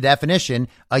changed the definition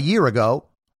a year ago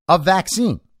of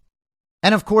vaccine.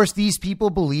 And of course, these people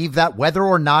believe that whether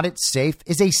or not it's safe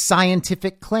is a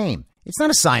scientific claim. It's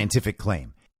not a scientific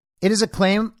claim. It is a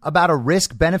claim about a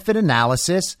risk-benefit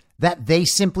analysis that they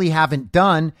simply haven't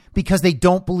done because they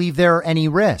don't believe there are any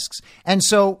risks. And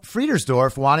so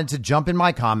Friedersdorf wanted to jump in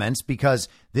my comments because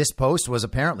this post was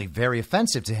apparently very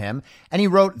offensive to him. And he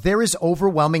wrote, "There is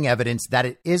overwhelming evidence that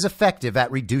it is effective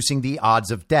at reducing the odds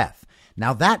of death."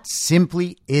 Now, that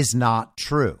simply is not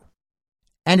true.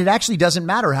 And it actually doesn't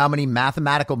matter how many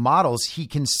mathematical models he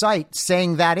can cite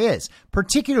saying that is,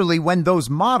 particularly when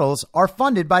those models are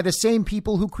funded by the same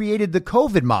people who created the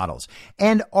COVID models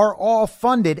and are all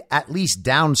funded, at least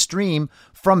downstream,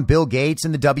 from Bill Gates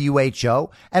and the WHO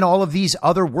and all of these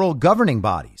other world governing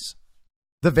bodies.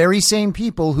 The very same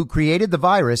people who created the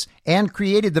virus and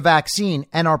created the vaccine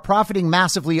and are profiting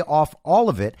massively off all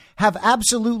of it have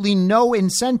absolutely no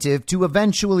incentive to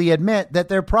eventually admit that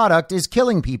their product is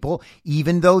killing people,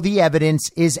 even though the evidence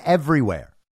is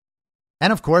everywhere.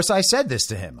 And of course, I said this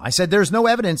to him. I said, there's no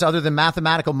evidence other than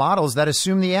mathematical models that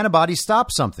assume the antibodies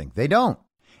stop something. They don't.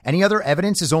 Any other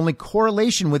evidence is only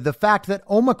correlation with the fact that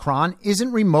Omicron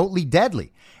isn't remotely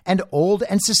deadly and old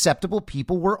and susceptible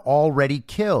people were already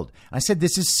killed. I said,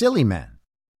 this is silly, man.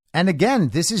 And again,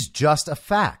 this is just a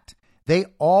fact. They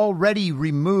already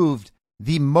removed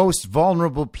the most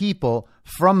vulnerable people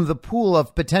from the pool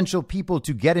of potential people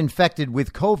to get infected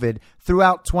with COVID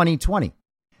throughout 2020.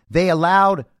 They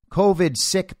allowed COVID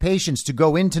sick patients to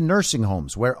go into nursing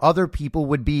homes where other people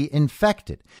would be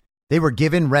infected. They were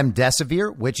given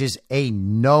remdesivir, which is a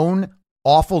known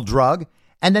awful drug,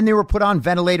 and then they were put on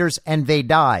ventilators and they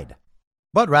died.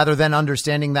 But rather than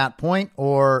understanding that point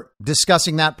or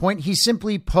discussing that point, he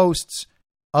simply posts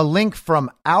a link from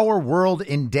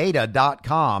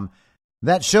ourworldindata.com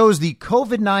that shows the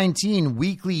COVID-19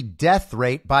 weekly death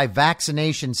rate by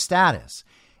vaccination status.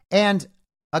 And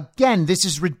again, this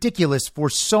is ridiculous for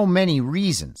so many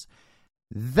reasons.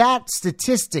 That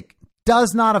statistic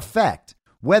does not affect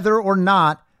whether or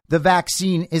not the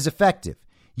vaccine is effective.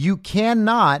 You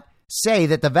cannot say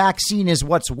that the vaccine is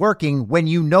what's working when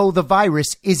you know the virus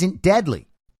isn't deadly.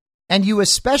 And you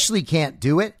especially can't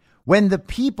do it when the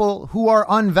people who are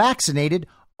unvaccinated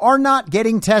are not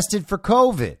getting tested for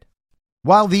COVID,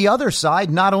 while the other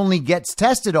side not only gets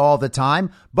tested all the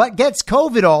time, but gets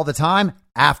COVID all the time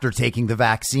after taking the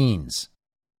vaccines.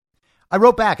 I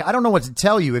wrote back, I don't know what to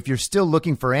tell you if you're still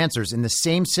looking for answers in the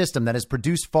same system that has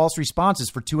produced false responses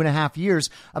for 2.5 years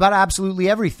about absolutely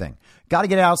everything. Got to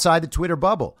get outside the Twitter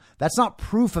bubble. That's not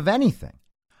proof of anything.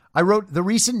 I wrote, the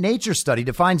recent Nature study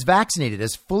defines vaccinated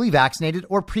as fully vaccinated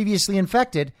or previously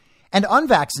infected and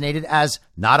unvaccinated as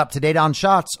not up to date on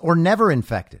shots or never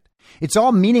infected. It's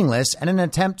all meaningless and an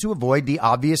attempt to avoid the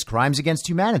obvious crimes against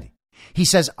humanity. He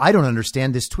says, I don't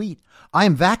understand this tweet. I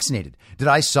am vaccinated. Did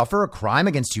I suffer a crime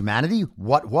against humanity?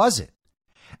 What was it?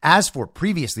 As for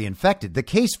previously infected, the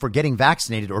case for getting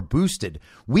vaccinated or boosted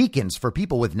weakens for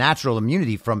people with natural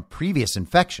immunity from previous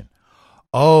infection.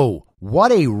 Oh,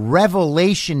 what a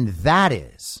revelation that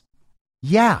is.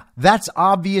 Yeah, that's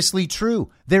obviously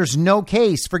true. There's no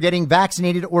case for getting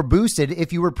vaccinated or boosted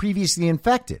if you were previously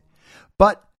infected.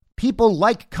 But people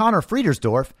like Connor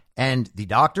Friedersdorf and the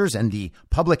doctors and the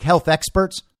public health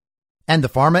experts and the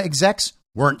pharma execs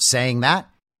weren't saying that.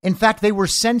 In fact, they were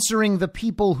censoring the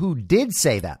people who did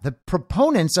say that. The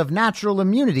proponents of natural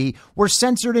immunity were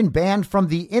censored and banned from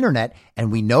the internet.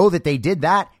 And we know that they did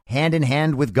that hand in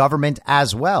hand with government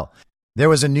as well. There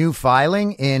was a new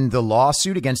filing in the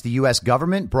lawsuit against the U.S.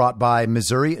 government brought by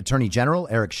Missouri Attorney General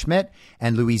Eric Schmidt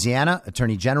and Louisiana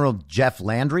Attorney General Jeff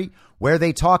Landry, where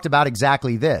they talked about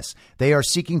exactly this. They are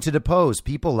seeking to depose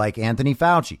people like Anthony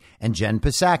Fauci and Jen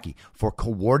Psaki for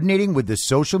coordinating with the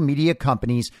social media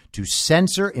companies to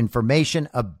censor information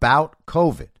about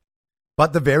COVID.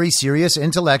 But the very serious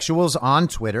intellectuals on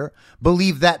Twitter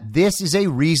believe that this is a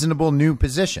reasonable new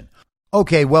position.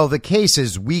 Okay, well, the case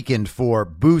is weakened for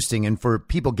boosting and for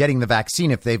people getting the vaccine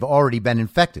if they've already been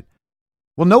infected.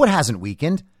 Well, no, it hasn't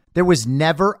weakened. There was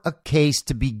never a case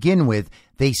to begin with.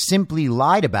 They simply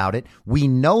lied about it. We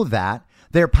know that.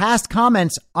 Their past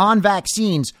comments on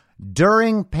vaccines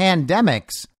during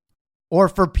pandemics or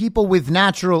for people with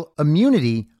natural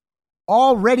immunity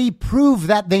already prove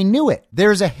that they knew it.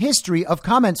 There's a history of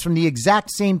comments from the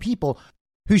exact same people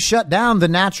who shut down the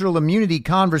natural immunity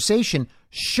conversation,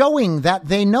 showing that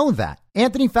they know that.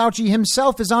 Anthony Fauci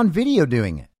himself is on video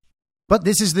doing it. But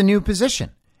this is the new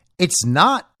position. It's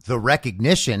not the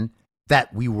recognition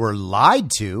that we were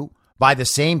lied to by the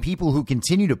same people who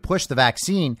continue to push the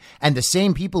vaccine and the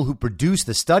same people who produce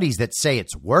the studies that say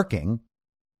it's working.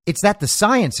 It's that the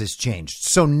science has changed.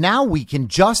 So now we can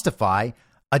justify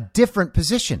a different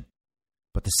position.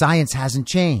 but the science hasn't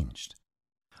changed.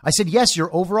 I said, yes,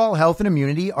 your overall health and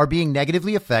immunity are being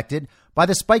negatively affected by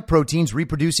the spike proteins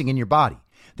reproducing in your body.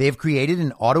 They have created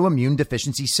an autoimmune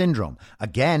deficiency syndrome.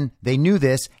 Again, they knew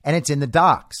this, and it's in the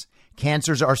docs.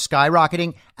 Cancers are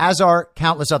skyrocketing, as are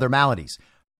countless other maladies.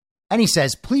 And he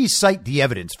says, please cite the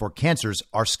evidence for cancers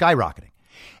are skyrocketing.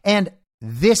 And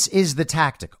this is the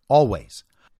tactic, always.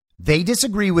 They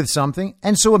disagree with something,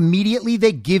 and so immediately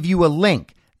they give you a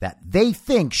link that they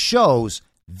think shows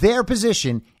their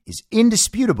position is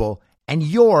indisputable and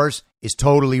yours is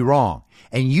totally wrong.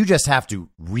 And you just have to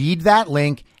read that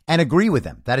link and agree with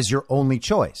them. That is your only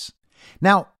choice.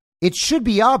 Now, it should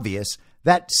be obvious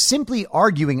that simply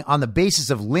arguing on the basis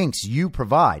of links you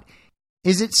provide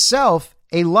is itself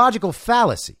a logical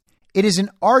fallacy. It is an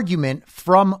argument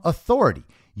from authority.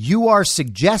 You are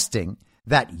suggesting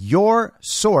that your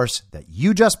source that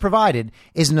you just provided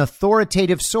is an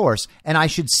authoritative source, and I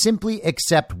should simply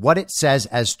accept what it says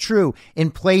as true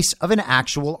in place of an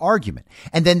actual argument.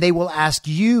 And then they will ask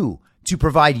you to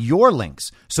provide your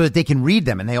links so that they can read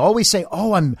them. And they always say,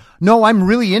 I'm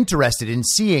really interested in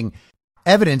seeing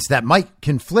evidence that might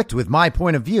conflict with my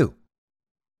point of view.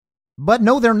 But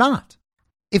no, they're not.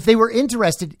 If they were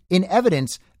interested in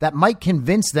evidence that might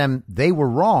convince them they were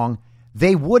wrong,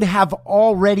 they would have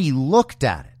already looked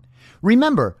at it.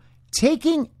 Remember,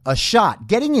 taking a shot,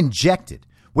 getting injected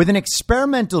with an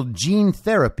experimental gene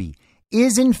therapy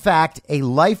is in fact a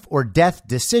life or death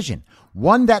decision,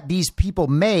 one that these people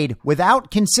made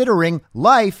without considering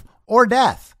life or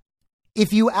death.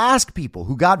 If you ask people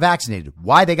who got vaccinated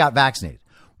why they got vaccinated,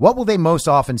 what will they most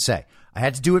often say? I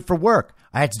had to do it for work.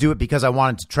 I had to do it because I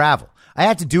wanted to travel. I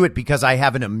had to do it because I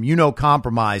have an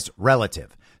immunocompromised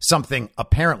relative. Something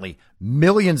apparently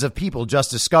millions of people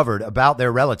just discovered about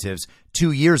their relatives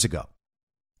 2 years ago.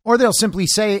 Or they'll simply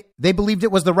say they believed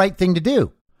it was the right thing to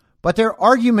do. But their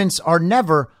arguments are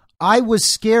never, I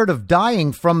was scared of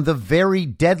dying from the very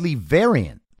deadly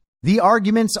variant. The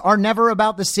arguments are never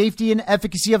about the safety and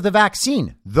efficacy of the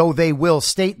vaccine, though they will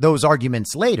state those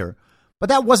arguments later. But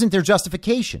that wasn't their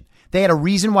justification. They had a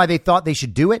reason why they thought they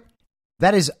should do it.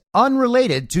 That is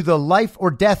unrelated to the life or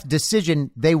death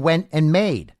decision they went and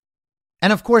made.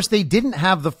 And of course, they didn't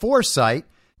have the foresight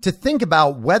to think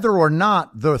about whether or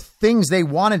not the things they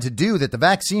wanted to do that the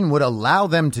vaccine would allow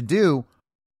them to do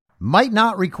might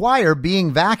not require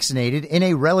being vaccinated in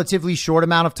a relatively short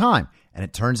amount of time. And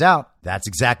it turns out that's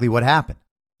exactly what happened.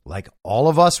 Like all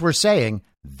of us were saying,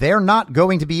 they're not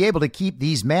going to be able to keep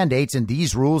these mandates and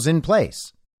these rules in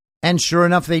place. And sure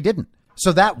enough, they didn't.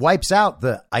 So that wipes out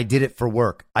the I did it for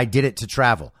work. I did it to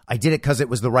travel. I did it because it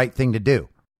was the right thing to do.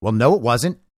 Well, no, it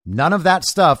wasn't. None of that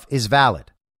stuff is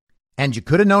valid. And you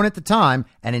could have known at the time,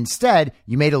 and instead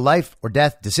you made a life or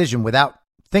death decision without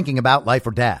thinking about life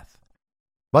or death.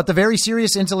 But the very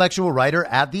serious intellectual writer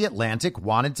at The Atlantic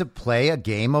wanted to play a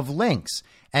game of links.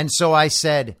 And so I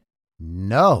said,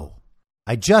 no.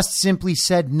 I just simply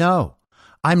said no.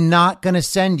 I'm not going to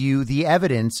send you the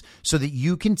evidence so that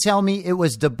you can tell me it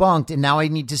was debunked. And now I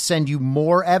need to send you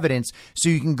more evidence so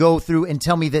you can go through and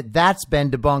tell me that that's been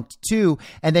debunked too.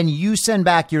 And then you send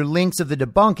back your links of the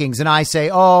debunkings and I say,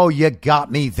 oh, you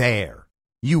got me there.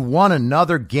 You won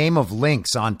another game of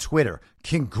links on Twitter.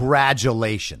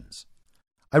 Congratulations.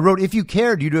 I wrote, if you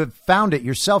cared, you'd have found it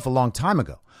yourself a long time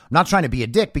ago. I'm not trying to be a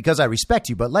dick because I respect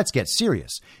you, but let's get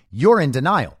serious. You're in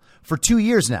denial. For 2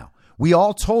 years now, we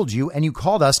all told you and you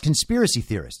called us conspiracy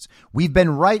theorists. We've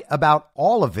been right about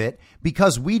all of it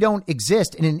because we don't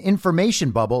exist in an information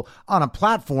bubble on a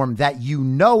platform that you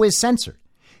know is censored.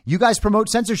 You guys promote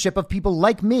censorship of people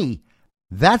like me.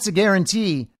 That's a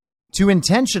guarantee to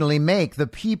intentionally make the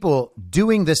people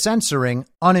doing the censoring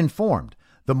uninformed.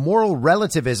 The moral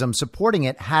relativism supporting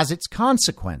it has its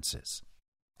consequences.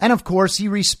 And of course, he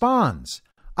responds,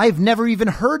 I've never even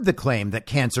heard the claim that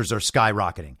cancers are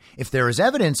skyrocketing. If there is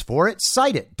evidence for it,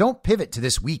 cite it. Don't pivot to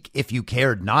this weak if you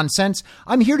cared nonsense.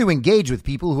 I'm here to engage with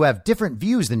people who have different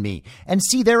views than me and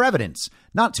see their evidence,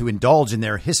 not to indulge in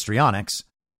their histrionics.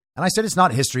 And I said, it's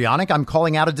not histrionic. I'm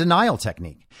calling out a denial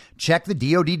technique. Check the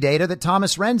DOD data that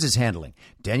Thomas Renz is handling.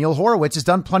 Daniel Horowitz has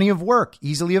done plenty of work,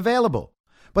 easily available.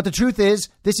 But the truth is,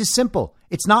 this is simple.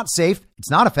 It's not safe,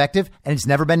 it's not effective, and it's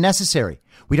never been necessary.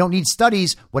 We don't need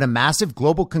studies when a massive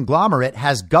global conglomerate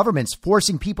has governments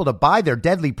forcing people to buy their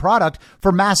deadly product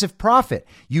for massive profit.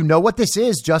 You know what this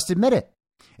is, just admit it.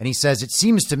 And he says, it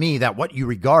seems to me that what you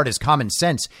regard as common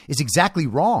sense is exactly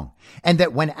wrong, and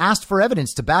that when asked for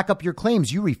evidence to back up your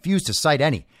claims, you refuse to cite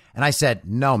any. And I said,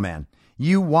 no, man,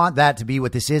 you want that to be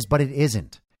what this is, but it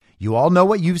isn't. You all know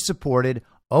what you've supported.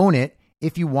 Own it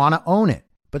if you want to own it.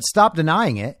 But stop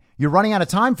denying it. You're running out of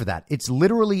time for that. It's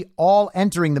literally all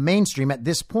entering the mainstream at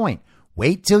this point.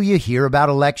 Wait till you hear about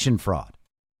election fraud.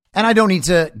 And I don't need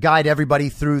to guide everybody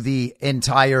through the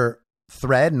entire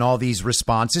thread and all these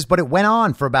responses, but it went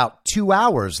on for about 2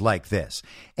 hours like this.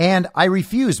 And I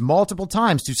refused multiple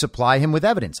times to supply him with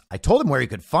evidence. I told him where he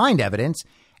could find evidence,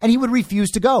 and he would refuse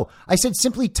to go. I said,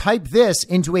 simply type this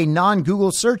into a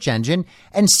non-Google search engine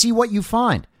and see what you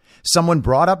find. Someone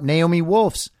brought up Naomi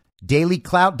Wolf's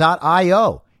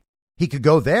dailyclout.io. He could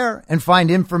go there and find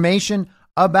information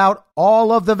about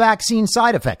all of the vaccine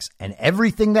side effects and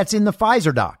everything that's in the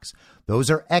Pfizer docs. Those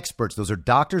are experts. Those are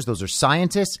doctors. Those are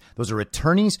scientists. Those are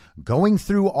attorneys going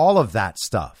through all of that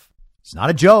stuff. It's not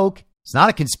a joke. It's not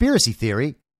a conspiracy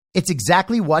theory. It's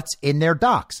exactly what's in their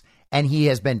docs. And he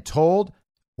has been told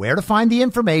where to find the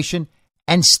information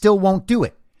and still won't do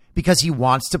it because he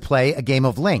wants to play a game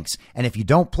of links. And if you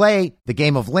don't play the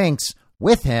game of links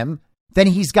with him, then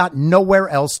he's got nowhere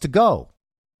else to go.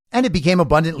 And it became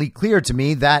abundantly clear to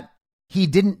me that he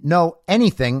didn't know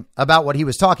anything about what he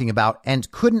was talking about and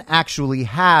couldn't actually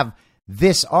have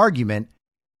this argument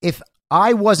if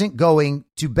I wasn't going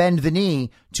to bend the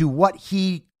knee to what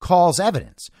he calls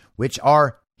evidence, which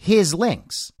are his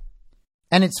links.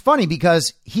 And it's funny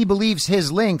because he believes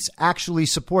his links actually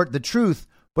support the truth,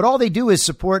 but all they do is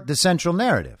support the central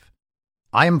narrative.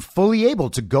 I am fully able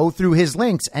to go through his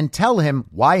links and tell him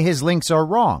why his links are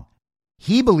wrong.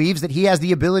 He believes that he has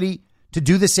the ability to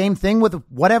do the same thing with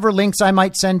whatever links I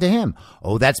might send to him.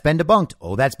 Oh, that's been debunked.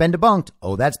 Oh, that's been debunked.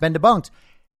 Oh, that's been debunked.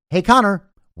 Hey, Connor,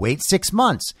 wait 6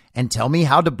 months and tell me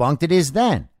how debunked it is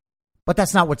then. But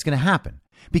that's not what's going to happen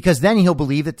because then he'll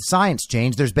believe that the science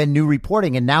changed. There's been new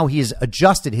reporting and now he has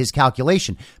adjusted his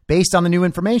calculation based on the new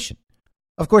information.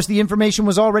 Of course, the information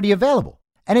was already available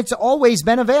and it's always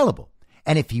been available.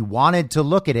 And if he wanted to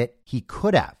look at it, he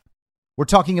could have. We're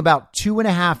talking about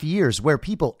 2.5 years where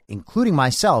people, including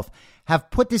myself,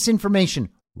 have put this information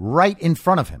right in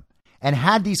front of him and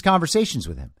had these conversations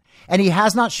with him. And he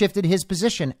has not shifted his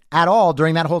position at all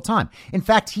during that whole time. In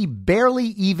fact, he barely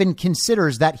even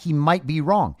considers that he might be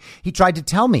wrong. He tried to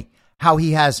tell me how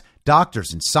he has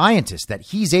doctors and scientists that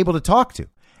he's able to talk to.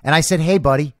 And I said, hey,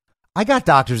 buddy, I got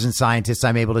doctors and scientists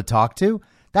I'm able to talk to.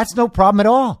 That's no problem at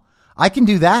all. I can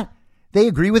do that. They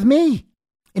agree with me.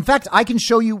 In fact, I can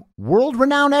show you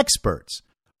world-renowned experts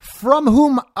from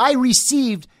whom I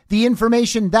received the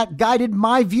information that guided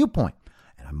my viewpoint.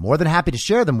 And I'm more than happy to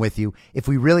share them with you if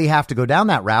we really have to go down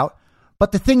that route.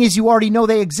 But the thing is, you already know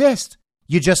they exist.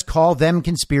 You just call them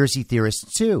conspiracy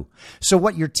theorists too. So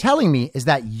what you're telling me is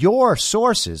that your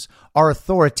sources are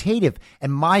authoritative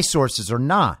and my sources are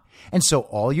not. And so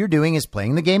all you're doing is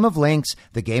playing the game of links,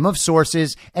 the game of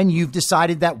sources, and you've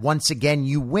decided that once again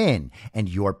you win. And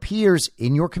your peers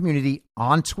in your community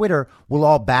on Twitter will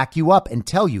all back you up and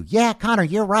tell you, yeah, Connor,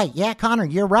 you're right. Yeah, Connor,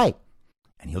 you're right.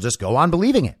 And you'll just go on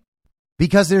believing it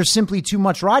because there's simply too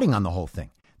much riding on the whole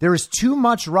thing. There is too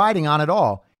much riding on it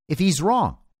all if he's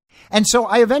wrong. And so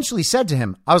I eventually said to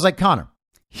him, I was like, Connor,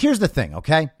 here's the thing,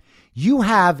 okay? You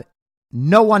have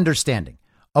no understanding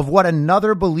of what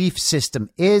another belief system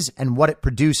is and what it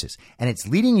produces. And it's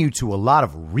leading you to a lot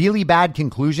of really bad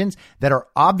conclusions that are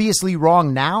obviously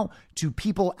wrong now to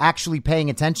people actually paying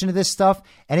attention to this stuff.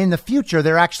 And in the future,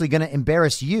 they're actually going to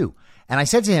embarrass you. And I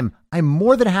said to him, I'm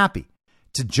more than happy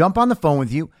to jump on the phone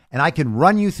with you and I can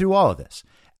run you through all of this.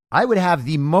 I would have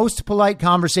the most polite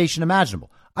conversation imaginable.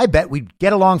 I bet we'd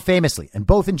get along famously and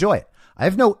both enjoy it. I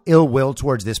have no ill will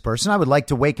towards this person. I would like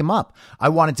to wake him up. I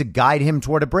wanted to guide him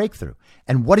toward a breakthrough.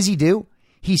 And what does he do?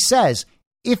 He says,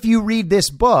 if you read this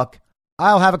book,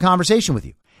 I'll have a conversation with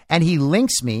you. And he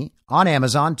links me on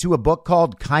Amazon to a book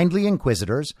called Kindly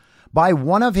Inquisitors by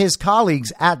one of his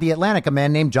colleagues at The Atlantic, a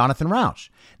man named Jonathan Rauch.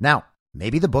 Now,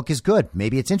 maybe the book is good.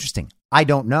 Maybe it's interesting. I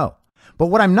don't know. But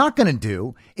what I'm not going to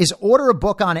do is order a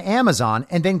book on Amazon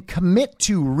and then commit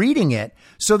to reading it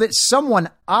so that someone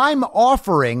I'm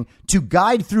offering to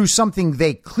guide through something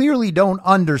they clearly don't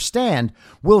understand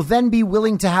will then be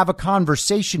willing to have a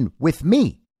conversation with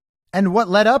me. And what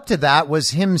led up to that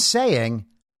was him saying,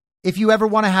 if you ever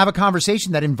want to have a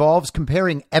conversation that involves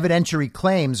comparing evidentiary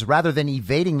claims rather than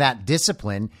evading that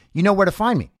discipline, you know where to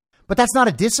find me. But that's not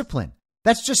a discipline.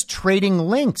 That's just trading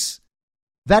links.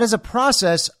 That is a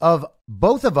process of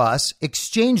both of us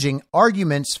exchanging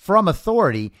arguments from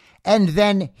authority and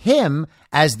then him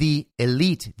as the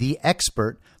elite, the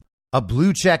expert, a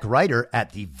blue check writer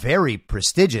at the very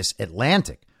prestigious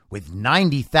Atlantic with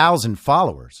 90,000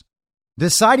 followers,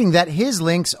 deciding that his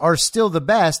links are still the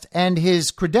best and his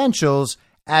credentials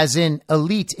as an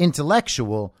elite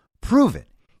intellectual prove it.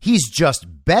 He's just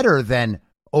better than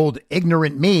old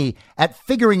ignorant me at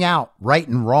figuring out right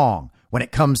and wrong, when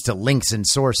it comes to links and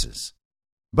sources.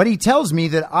 But he tells me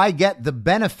that I get the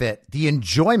benefit, the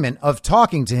enjoyment of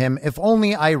talking to him if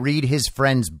only I read his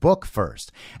friend's book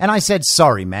first. And I said,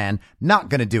 sorry, man, not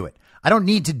going to do it. I don't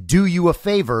need to do you a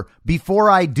favor before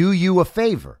I do you a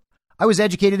favor. I was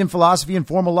educated in philosophy and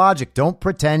formal logic. Don't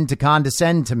pretend to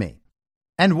condescend to me.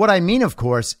 And what I mean, of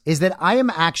course, is that I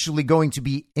am actually going to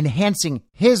be enhancing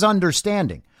his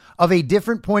understanding of a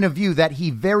different point of view that he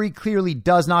very clearly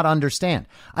does not understand.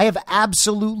 I have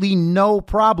absolutely no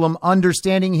problem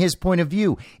understanding his point of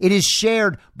view. It is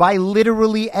shared by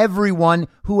literally everyone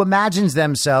who imagines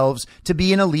themselves to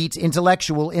be an elite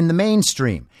intellectual in the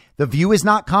mainstream. The view is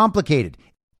not complicated.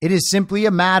 It is simply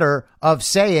a matter of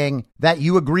saying that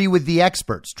you agree with the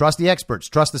experts, trust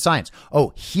the science.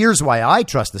 Oh, here's why I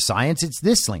trust the science. It's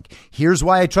this link. Here's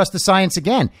why I trust the science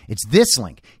again. It's this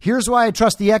link. Here's why I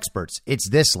trust the experts. It's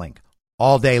this link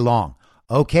all day long.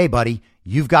 Okay, buddy,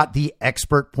 you've got the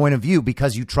expert point of view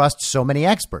because you trust so many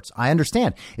experts. I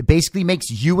understand. It basically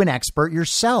makes you an expert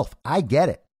yourself. I get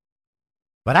it.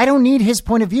 But I don't need his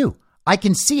point of view. I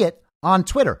can see it on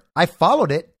Twitter. I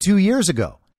followed it 2 years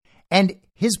ago. And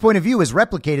his point of view is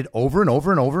replicated over and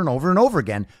over and over and over and over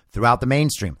again throughout the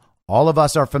mainstream. All of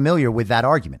us are familiar with that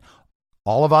argument.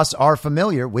 All of us are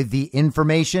familiar with the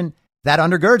information that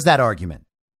undergirds that argument.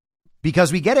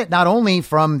 Because we get it not only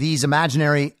from these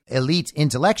imaginary elite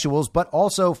intellectuals, but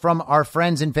also from our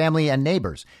friends and family and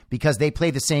neighbors, because they play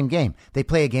the same game. They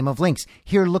play a game of links.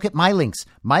 Here, look at my links.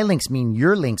 My links mean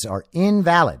your links are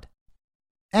invalid.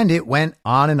 And it went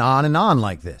on and on and on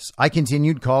like this. I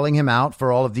continued calling him out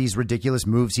for all of these ridiculous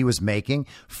moves he was making,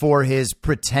 for his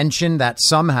pretension that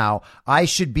somehow I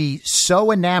should be so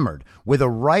enamored with a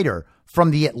writer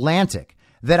from The Atlantic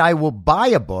that I will buy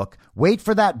a book, wait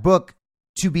for that book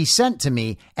to be sent to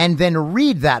me, and then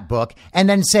read that book and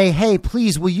then say, hey,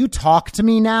 please, will you talk to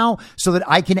me now so that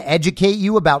I can educate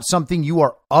you about something you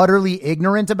are utterly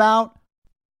ignorant about?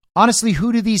 Honestly,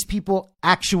 who do these people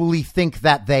actually think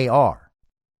that they are?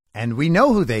 And we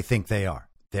know who they think they are.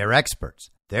 They're experts.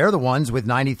 They're the ones with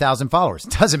 90,000 followers.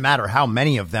 It doesn't matter how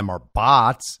many of them are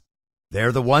bots.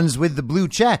 They're the ones with the blue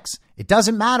checks. It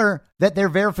doesn't matter that their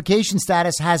verification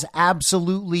status has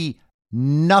absolutely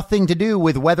nothing to do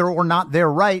with whether or not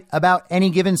they're right about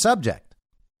any given subject.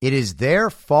 It is their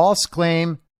false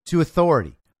claim to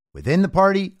authority within the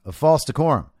party of false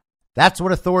decorum. That's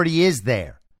what authority is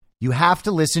there. You have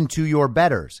to listen to your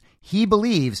betters. He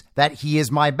believes that he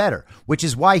is my better, which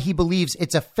is why he believes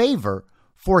it's a favor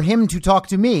for him to talk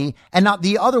to me and not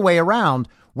the other way around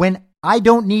when I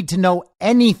don't need to know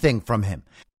anything from him,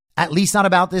 at least not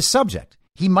about this subject.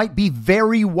 He might be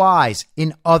very wise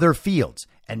in other fields,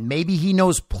 and maybe he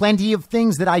knows plenty of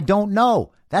things that I don't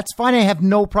know. That's fine. I have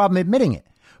no problem admitting it.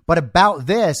 But about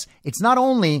this, it's not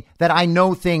only that I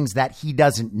know things that he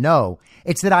doesn't know,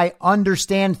 it's that I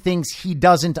understand things he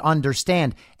doesn't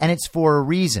understand, and it's for a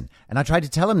reason. And I tried to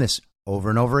tell him this over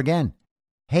and over again.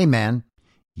 Hey, man,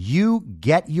 you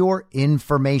get your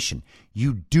information.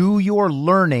 You do your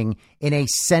learning in a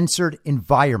censored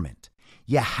environment.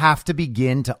 You have to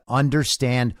begin to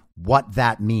understand what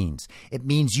that means. It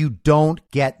means you don't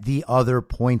get the other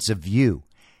points of view.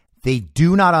 They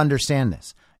do not understand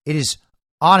this. It is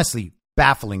honestly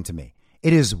baffling to me.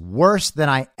 It is worse than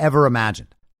I ever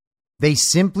imagined. They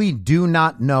simply do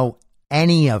not know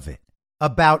any of it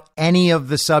about any of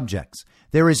the subjects.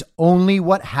 There is only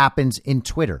what happens in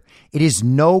Twitter. It is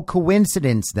no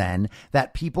coincidence then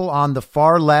that people on the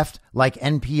far left like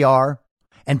NPR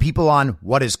and people on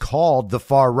what is called the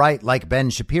far right like Ben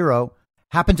Shapiro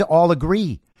happen to all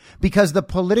agree, because the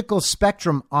political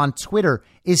spectrum on Twitter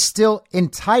is still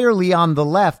entirely on the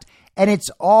left. And it's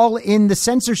all in the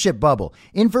censorship bubble.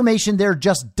 Information there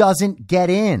just doesn't get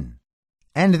in.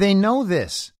 And they know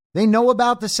this. They know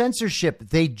about the censorship.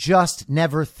 They just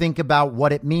never think about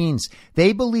what it means.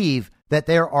 They believe that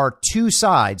there are two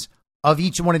sides of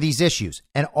each one of these issues,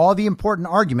 and all the important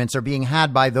arguments are being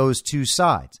had by those two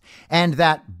sides, and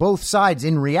that both sides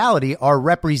in reality are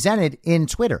represented in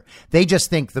Twitter. They just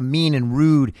think the mean and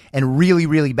rude and really,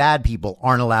 really bad people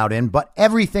aren't allowed in, but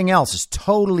everything else is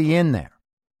totally in there.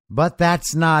 But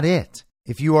that's not it.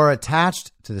 If you are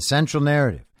attached to the central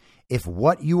narrative, if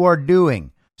what you are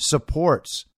doing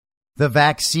supports the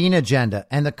vaccine agenda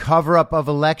and the cover-up of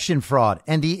election fraud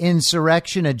and the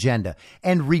insurrection agenda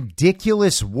and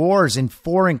ridiculous wars in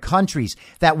foreign countries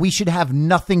that we should have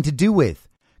nothing to do with,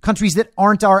 countries that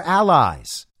aren't our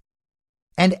allies,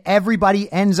 and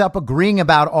everybody ends up agreeing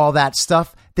about all that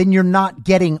stuff, then you're not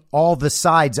getting all the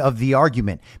sides of the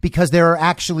argument, because there are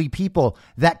actually people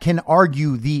that can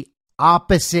argue the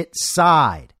opposite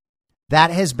side.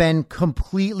 That has been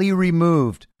completely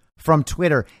removed from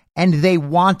Twitter, and they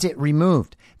want it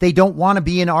removed. They don't want to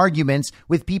be in arguments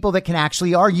with people that can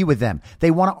actually argue with them.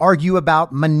 They want to argue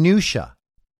about minutia,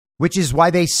 which is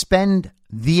why they spend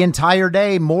the entire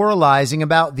day moralizing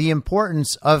about the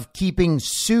importance of keeping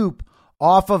soup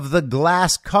off of the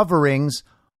glass coverings,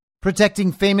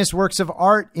 protecting famous works of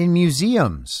art in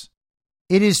museums.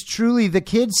 It is truly the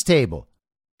kids' table.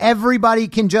 Everybody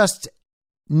can just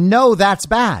know that's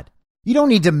bad. You don't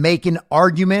need to make an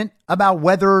argument about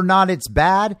whether or not it's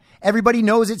bad. Everybody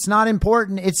knows it's not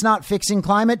important. It's not fixing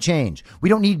climate change. We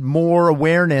don't need more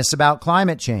awareness about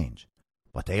climate change.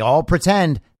 But they all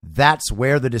pretend that's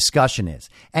where the discussion is.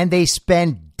 And they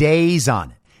spend days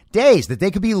on it. Days that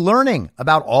they could be learning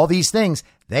about all these things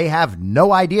they have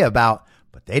no idea about,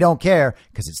 but they don't care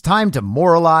because it's time to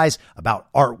moralize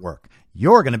about artwork.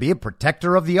 You're going to be a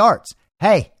protector of the arts.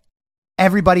 Hey,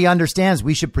 everybody understands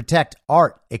we should protect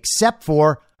art, except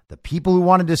for the people who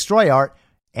want to destroy art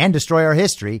and destroy our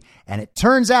history. And it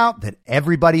turns out that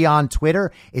everybody on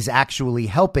Twitter is actually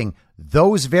helping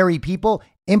those very people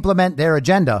implement their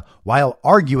agenda while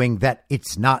arguing that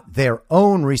it's not their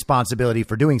own responsibility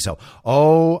for doing so.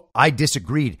 Oh, I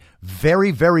disagreed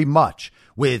very, very much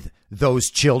with those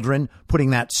children putting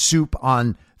that soup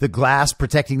on the glass,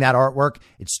 protecting that artwork.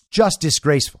 It's just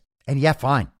disgraceful. And yeah,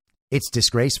 fine, it's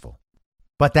disgraceful.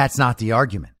 But that's not the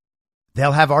argument.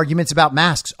 They'll have arguments about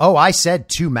masks. Oh, I said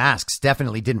 2 masks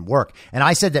definitely didn't work. And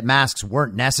I said that masks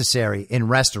weren't necessary in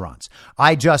restaurants.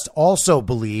 I just also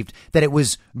believed that it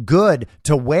was good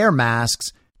to wear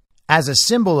masks as a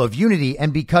symbol of unity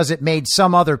and because it made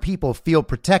some other people feel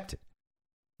protected.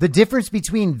 The difference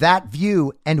between that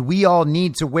view and we all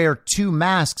need to wear 2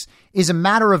 masks is a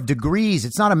matter of degrees.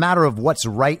 It's not a matter of what's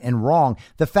right and wrong.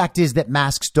 The fact is that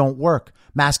masks don't work.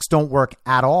 Masks don't work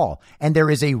at all. And there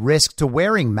is a risk to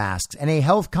wearing masks and a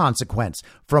health consequence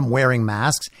from wearing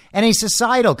masks and a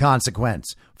societal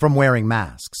consequence from wearing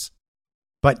masks.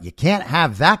 But you can't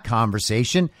have that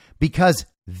conversation because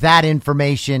that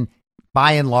information,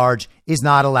 by and large, is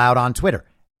not allowed on Twitter.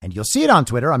 And you'll see it on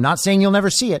Twitter. I'm not saying you'll never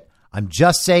see it. I'm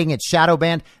just saying it's shadow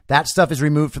banned. That stuff is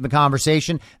removed from the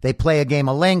conversation. They play a game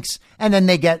of links and then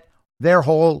they get their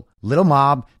whole little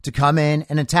mob to come in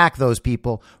and attack those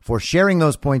people for sharing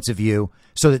those points of view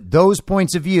so that those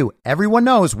points of view, everyone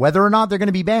knows whether or not they're going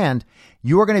to be banned.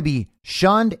 You are going to be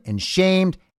shunned and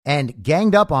shamed and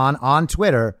ganged up on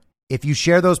Twitter if you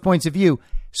share those points of view.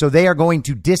 So they are going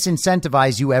to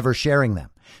disincentivize you ever sharing them.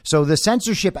 So the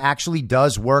censorship actually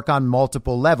does work on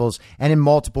multiple levels and in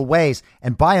multiple ways.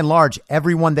 And by and large,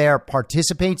 everyone there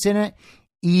participates in it,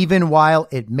 even while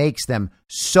it makes them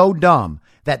so dumb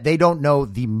that they don't know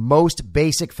the most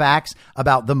basic facts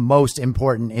about the most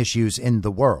important issues in the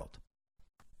world.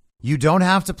 You don't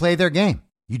have to play their game.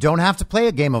 You don't have to play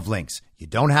a game of links. You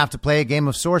don't have to play a game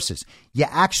of sources. You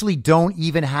actually don't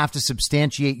even have to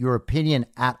substantiate your opinion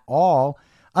at all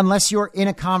unless you're in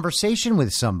a conversation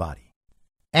with somebody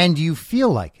and you feel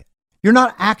like it. You're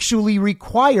not actually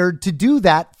required to do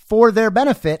that for their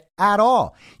benefit at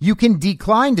all. You can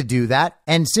decline to do that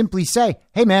and simply say,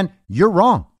 hey, man, you're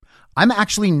wrong. I'm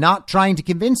actually not trying to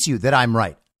convince you that I'm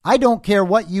right. I don't care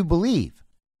what you believe.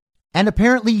 And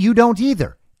apparently you don't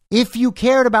either. If you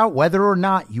cared about whether or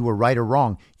not you were right or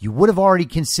wrong, you would have already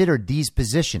considered these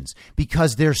positions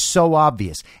because they're so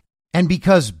obvious. And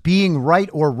because being right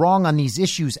or wrong on these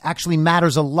issues actually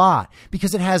matters a lot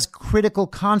because it has critical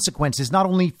consequences, not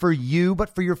only for you,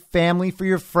 but for your family, for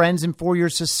your friends, and for your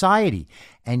society.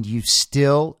 And you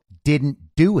still didn't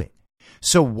do it.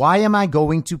 So why am I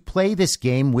going to play this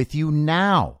game with you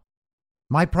now?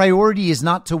 My priority is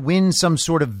not to win some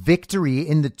sort of victory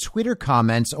in the Twitter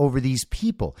comments over these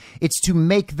people. It's to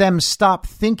make them stop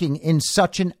thinking in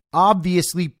such an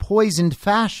obviously poisoned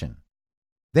fashion.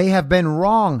 They have been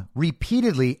wrong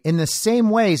repeatedly in the same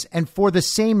ways and for the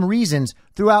same reasons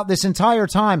throughout this entire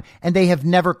time, and they have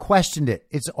never questioned it.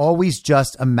 It's always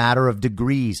just a matter of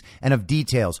degrees and of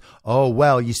details. Oh,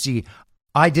 well, you see,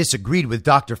 I disagreed with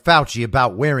Dr. Fauci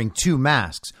about wearing 2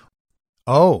 masks.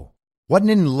 Oh, what an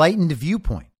enlightened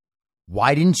viewpoint.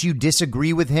 Why didn't you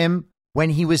disagree with him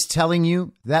when he was telling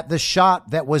you that the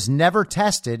shot that was never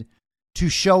tested to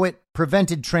show it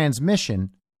prevented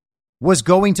transmission was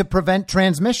going to prevent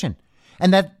transmission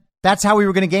and that's how we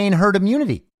were going to gain herd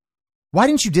immunity? Why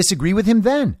didn't you disagree with him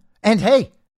then? And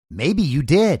hey, maybe you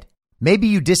did. Maybe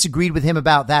you disagreed with him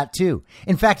about that too.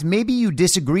 In fact, maybe you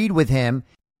disagreed with him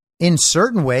in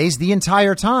certain ways the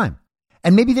entire time.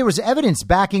 And maybe there was evidence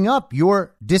backing up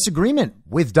your disagreement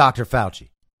with Dr. Fauci.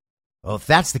 Well, if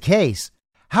that's the case,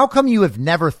 how come you have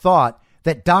never thought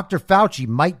that Dr. Fauci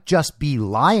might just be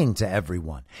lying to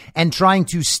everyone and trying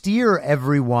to steer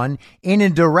everyone in a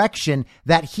direction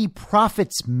that he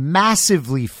profits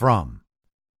massively from,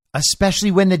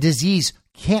 especially when the disease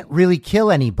can't really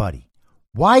kill anybody.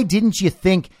 Why didn't you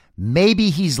think maybe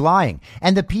he's lying?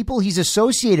 And the people he's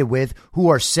associated with who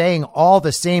are saying all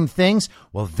the same things,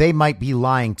 well, they might be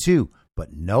lying too.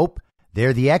 But nope,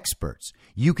 they're the experts.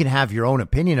 You can have your own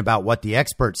opinion about what the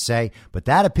experts say, but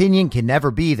that opinion can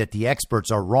never be that the experts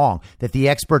are wrong, that the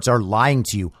experts are lying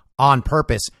to you on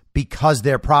purpose because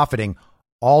they're profiting,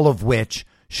 all of which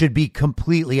should be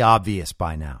completely obvious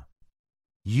by now.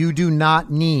 You do not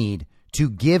need to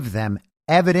give them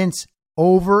evidence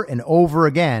over and over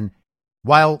again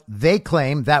while they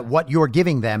claim that what you're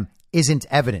giving them isn't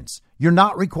evidence. You're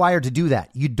not required to do that.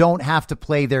 You don't have to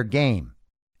play their game,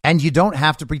 and you don't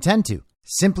have to pretend to.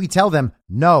 Simply tell them,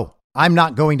 no, I'm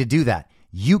not going to do that.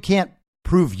 You can't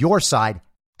prove your side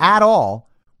at all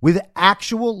with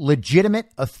actual, legitimate,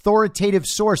 authoritative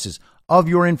sources of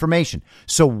your information.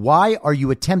 So why are you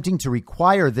attempting to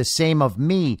require the same of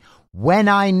me when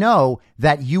I know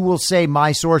that you will say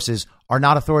my sources are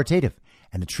not authoritative?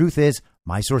 And the truth is,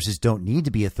 my sources don't need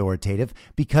to be authoritative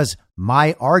because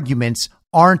my arguments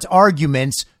aren't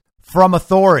arguments from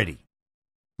authority.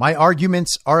 My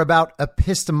arguments are about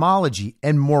epistemology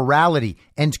and morality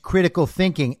and critical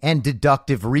thinking and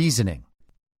deductive reasoning.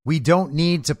 We don't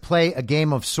need to play a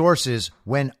game of sources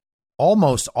when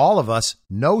almost all of us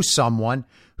know someone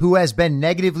who has been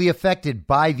negatively affected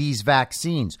by these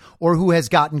vaccines, or who has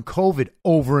gotten COVID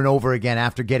over and over again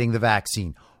after getting the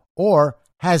vaccine, or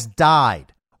has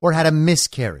died or had a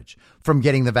miscarriage from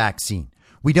getting the vaccine.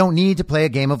 We don't need to play a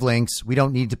game of links. We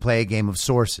don't need to play a game of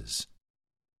sources.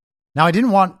 Now, I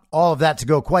didn't want all of that to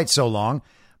go quite so long,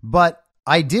 but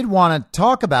I did want to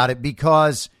talk about it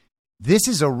because this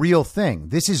is a real thing.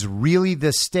 This is really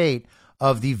the state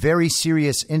of the very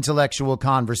serious intellectual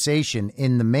conversation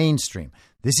in the mainstream.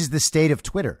 This is the state of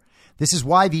Twitter. This is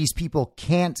why these people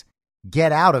can't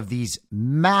get out of these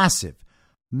massive,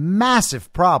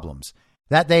 massive problems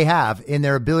that they have in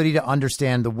their ability to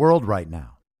understand the world right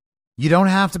now. You don't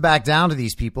have to back down to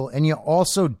these people, and you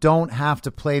also don't have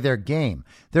to play their game.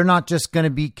 They're not just going to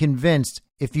be convinced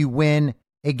if you win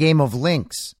a game of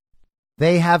links.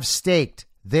 They have staked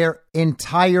their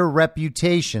entire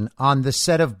reputation on the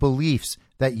set of beliefs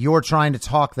that you're trying to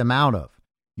talk them out of.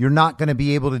 You're not going to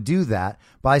be able to do that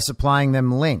by supplying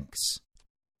them links.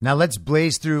 Now, let's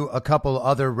blaze through a couple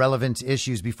other relevant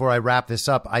issues before I wrap this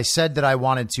up. I said that I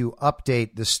wanted to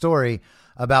update the story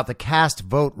about the cast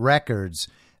vote records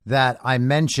that I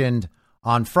mentioned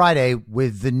on Friday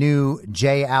with the new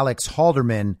J. Alex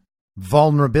Halderman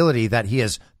vulnerability that he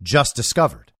has just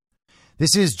discovered.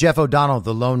 This is Jeff O'Donnell,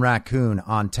 the Lone Raccoon,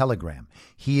 on Telegram.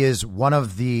 He is one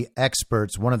of the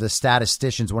experts, one of the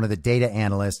statisticians, one of the data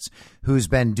analysts who's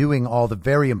been doing all the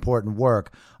very important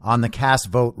work on the cast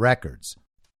vote records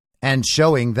and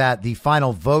showing that the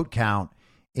final vote count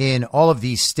in all of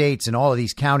these states and all of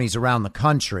these counties around the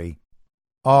country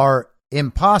are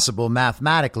impossible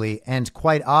mathematically and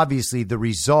quite obviously the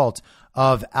result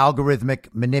of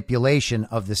algorithmic manipulation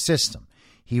of the system.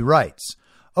 He writes,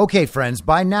 okay, friends,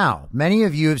 by now, many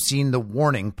of you have seen the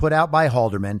warning put out by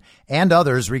Halderman and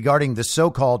others regarding the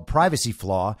so-called privacy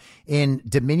flaw in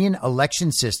Dominion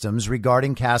election systems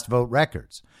regarding cast vote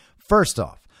records. First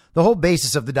off, the whole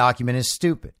basis of the document is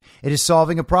stupid. It is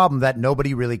solving a problem that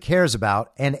nobody really cares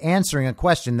about and answering a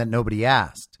question that nobody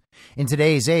asked. In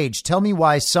today's age, tell me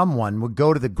why someone would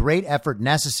go to the great effort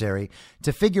necessary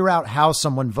to figure out how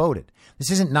someone voted.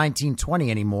 This isn't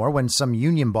 1920 anymore when some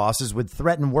union bosses would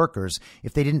threaten workers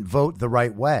if they didn't vote the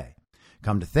right way.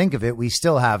 Come to think of it, we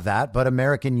still have that, but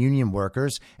American union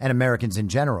workers and Americans in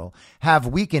general have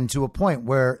weakened to a point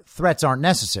where threats aren't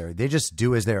necessary. They just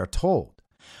do as they are told.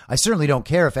 I certainly don't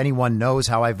care if anyone knows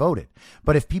how I voted,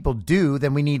 but if people do,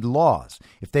 then we need laws,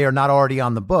 if they are not already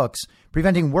on the books,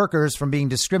 preventing workers from being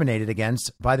discriminated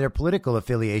against by their political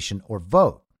affiliation or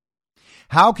vote.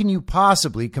 How can you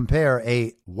possibly compare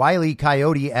a Wile E.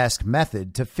 Coyote-esque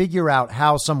method to figure out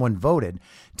how someone voted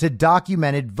to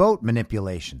documented vote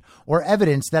manipulation or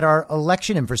evidence that our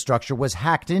election infrastructure was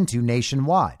hacked into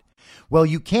nationwide? Well,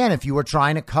 you can if you are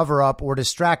trying to cover up or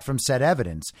distract from said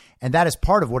evidence, and that is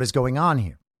part of what is going on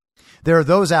here. There are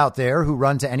those out there who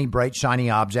run to any bright, shiny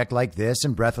object like this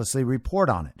and breathlessly report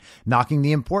on it, knocking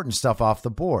the important stuff off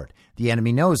the board. The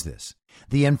enemy knows this.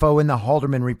 The info in the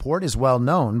Halderman report is well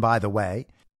known, by the way.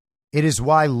 It is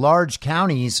why large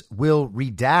counties will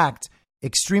redact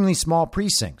extremely small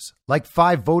precincts, like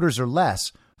 5 voters or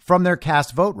less, from their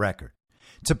cast vote record.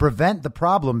 To prevent the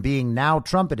problem being now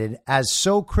trumpeted as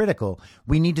so critical,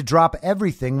 we need to drop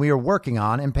everything we are working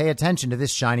on and pay attention to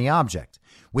this shiny object.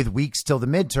 With weeks till the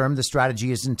midterm, the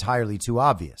strategy is entirely too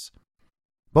obvious.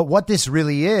 But what this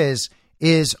really is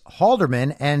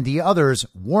Haldeman and the others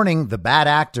warning the bad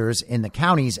actors in the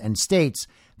counties and states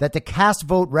that the cast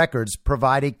vote records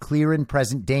provide a clear and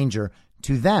present danger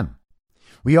to them.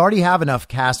 We already have enough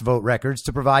cast vote records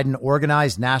to provide an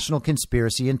organized national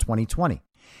conspiracy in 2020.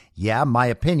 Yeah, my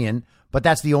opinion, but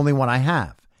that's the only one I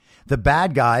have. The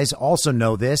bad guys also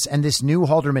know this, and this new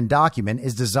Haldeman document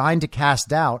is designed to cast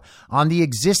doubt on the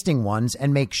existing ones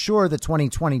and make sure the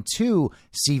 2022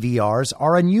 CVRs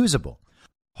are unusable.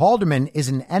 Haldeman is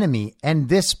an enemy, and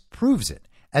this proves it,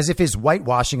 as if his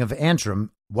whitewashing of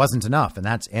Antrim wasn't enough, and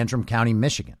that's Antrim County,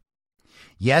 Michigan.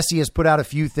 Yes, he has put out a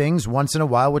few things once in a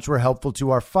while which were helpful to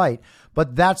our fight,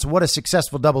 but that's what a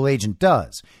successful double agent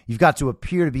does. You've got to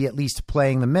appear to be at least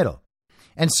playing the middle.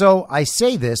 And so I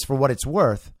say this for what it's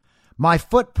worth. My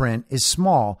footprint is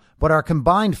small, but our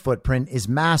combined footprint is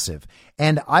massive,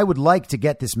 and I would like to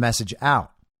get this message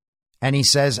out. And he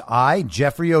says, I,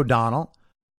 Jeffrey O'Donnell,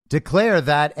 declare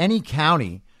that any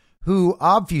county who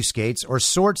obfuscates or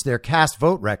sorts their cast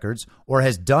vote records or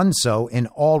has done so in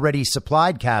already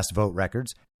supplied cast vote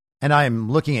records, and I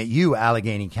am looking at you,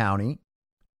 Allegheny County,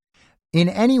 in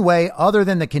any way other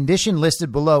than the condition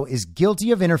listed below is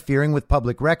guilty of interfering with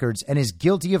public records and is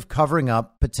guilty of covering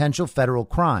up potential federal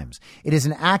crimes. It is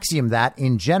an axiom that,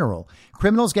 in general,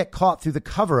 criminals get caught through the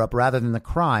cover-up rather than the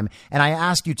crime, and I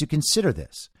ask you to consider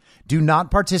this. Do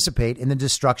not participate in the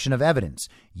destruction of evidence.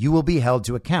 You will be held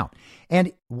to account.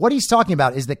 And what he's talking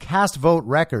about is the cast vote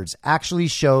records actually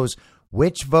shows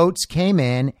which votes came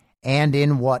in and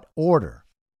in what order.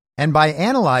 And by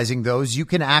analyzing those, you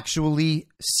can actually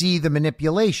see the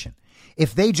manipulation.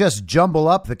 If they just jumble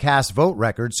up the cast vote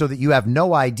record so that you have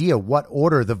no idea what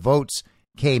order the votes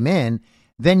came in,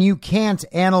 then you can't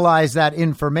analyze that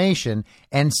information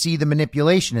and see the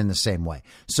manipulation in the same way.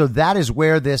 So that is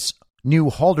where this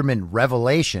new Haldeman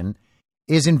revelation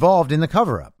is involved in the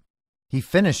cover-up. He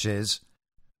finishes,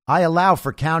 I allow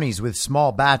for counties with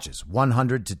small batches,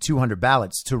 100 to 200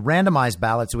 ballots, to randomize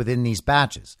ballots within these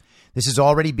batches. This is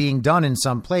already being done in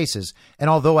some places, and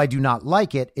although I do not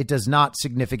like it, it does not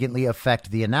significantly affect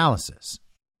the analysis.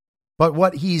 But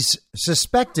what he's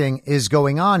suspecting is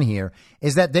going on here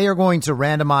is that they are going to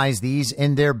randomize these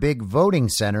in their big voting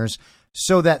centers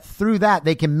so that through that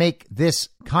they can make this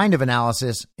kind of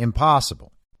analysis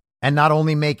impossible. And not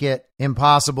only make it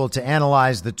impossible to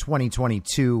analyze the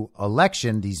 2022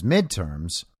 election, these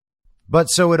midterms, but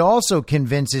so it also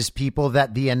convinces people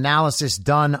that the analysis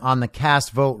done on the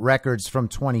cast vote records from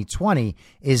 2020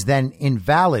 is then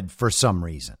invalid for some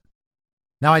reason.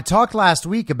 Now, I talked last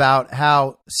week about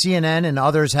how CNN and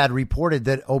others had reported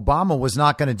that Obama was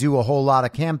not going to do a whole lot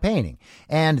of campaigning.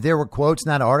 And there were quotes in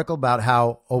that article about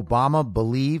how Obama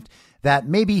believed that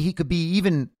maybe he could be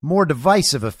even more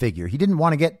divisive a figure. He didn't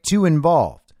want to get too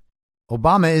involved.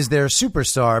 Obama is their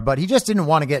superstar, but he just didn't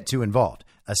want to get too involved,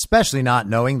 especially not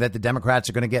knowing that the Democrats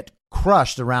are going to get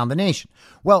crushed around the nation.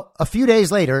 Well, a few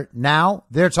days later, now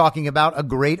they're talking about a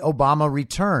great Obama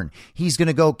return. He's going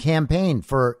to go campaign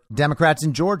for Democrats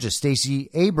in Georgia, Stacey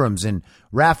Abrams and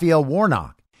Raphael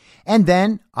Warnock. And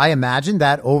then I imagine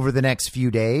that over the next few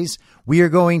days, we are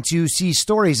going to see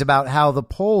stories about how the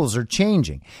polls are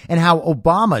changing and how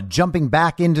Obama jumping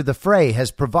back into the fray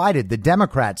has provided the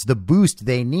Democrats the boost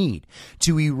they need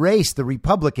to erase the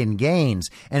Republican gains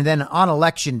and then on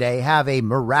election day have a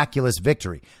miraculous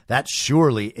victory. That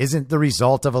surely isn't the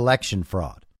result of election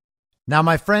fraud. Now,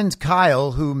 my friend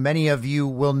Kyle, who many of you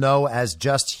will know as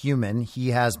Just Human, he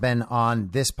has been on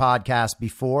this podcast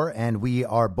before, and we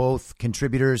are both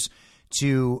contributors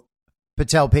to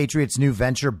Patel Patriot's new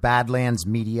venture, Badlands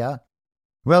Media.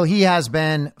 Well, he has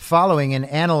been following and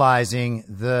analyzing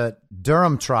the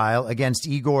Durham trial against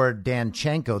Igor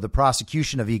Danchenko, the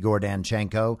prosecution of Igor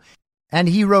Danchenko. And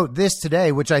he wrote this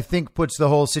today, which I think puts the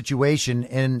whole situation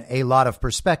in a lot of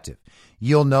perspective.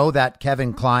 You'll know that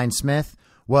Kevin Kleinsmith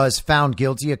was found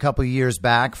guilty a couple of years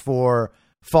back for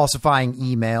falsifying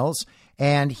emails,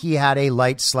 and he had a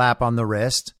light slap on the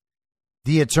wrist.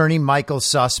 The attorney, Michael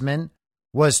Sussman,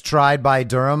 was tried by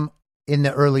Durham in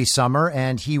the early summer,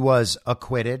 and he was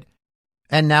acquitted.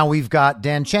 And now we've got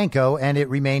Danchenko, and it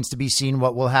remains to be seen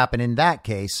what will happen in that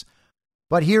case.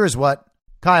 But here is what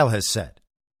Kyle has said.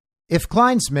 If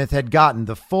Kleinsmith had gotten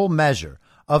the full measure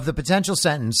of the potential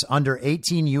sentence under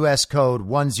 18 U.S. Code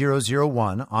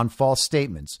 1001 on false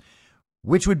statements,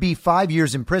 which would be 5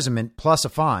 years imprisonment plus a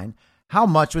fine, how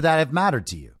much would that have mattered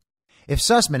to you? If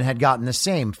Sussman had gotten the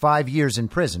same 5 years in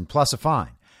prison plus a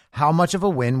fine, how much of a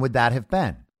win would that have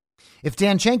been? If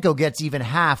Danchenko gets even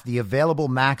half the available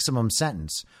maximum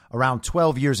sentence, around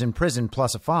 12 years in prison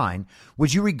plus a fine,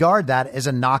 would you regard that as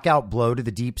a knockout blow to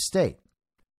the deep state?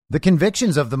 The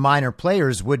convictions of the minor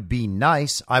players would be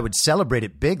nice. I would celebrate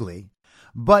it bigly,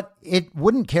 but it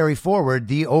wouldn't carry forward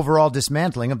the overall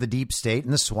dismantling of the deep state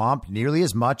and the swamp nearly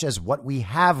as much as what we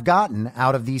have gotten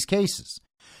out of these cases.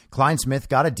 Kleinsmith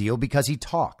got a deal because he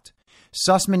talked.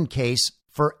 Sussman case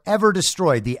forever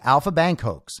destroyed the Alpha Bank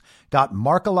hoax, got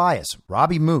Mark Elias,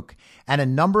 Robbie Mook, and a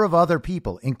number of other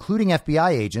people, including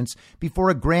FBI agents, before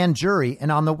a grand jury and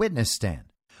on the witness stand.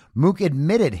 Mook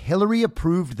admitted Hillary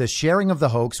approved the sharing of the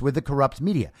hoax with the corrupt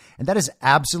media, and that is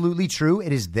absolutely true.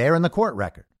 It is there in the court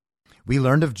record. We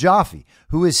learned of Jaffe,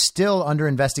 who is still under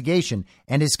investigation,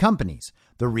 and his companies,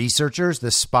 the researchers,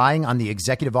 the spying on the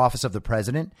executive office of the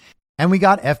president, and we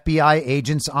got FBI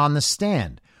agents on the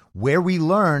stand, where we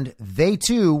learned they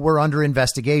too were under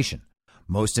investigation.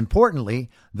 Most importantly,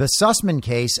 the Sussman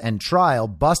case and trial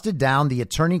busted down the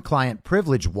attorney-client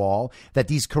privilege wall that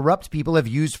these corrupt people have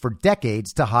used for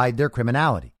decades to hide their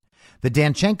criminality. The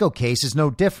Danchenko case is no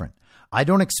different. I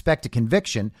don't expect a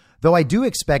conviction, though I do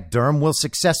expect Durham will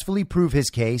successfully prove his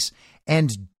case and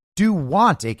do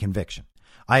want a conviction.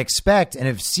 I expect and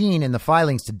have seen in the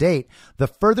filings to date the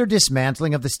further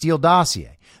dismantling of the Steele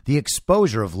dossier, the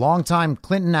exposure of longtime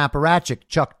Clinton apparatchik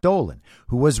Chuck Dolan,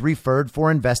 who was referred for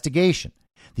investigation,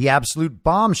 the absolute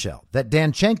bombshell that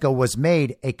Danchenko was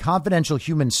made a confidential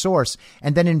human source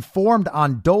and then informed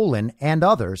on Dolan and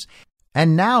others,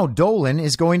 and now Dolan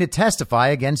is going to testify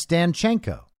against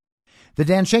Danchenko. The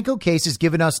Danchenko case has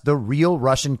given us the real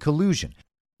Russian collusion,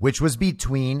 which was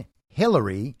between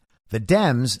Hillary, the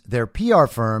Dems, their PR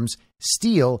firms,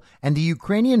 Steele, and the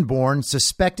Ukrainian-born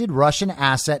suspected Russian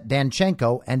asset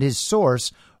Danchenko and his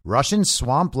source, Russian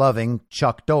swamp-loving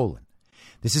Chuck Dolan.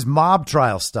 This is mob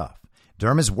trial stuff.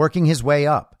 Durham is working his way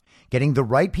up, getting the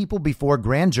right people before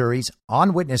grand juries,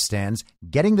 on witness stands,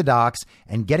 getting the docs,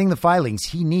 and getting the filings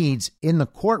he needs in the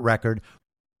court record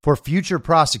for future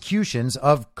prosecutions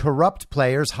of corrupt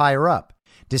players higher up.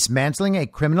 Dismantling a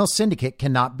criminal syndicate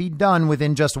cannot be done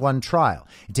within just one trial.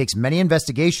 It takes many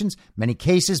investigations, many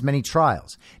cases, many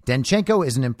trials. Danchenko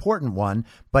is an important one,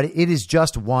 but it is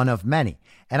just one of many.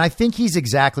 And I think he's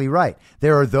exactly right.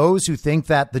 There are those who think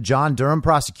that the John Durham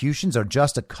prosecutions are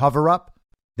just a cover-up.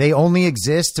 They only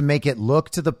exist to make it look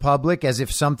to the public as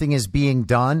if something is being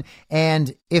done.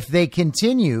 And if they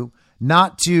continue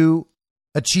not to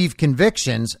achieve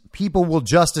convictions, people will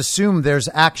just assume there's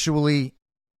actually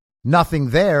nothing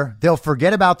there. They'll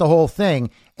forget about the whole thing.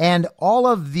 And all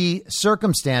of the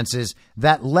circumstances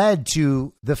that led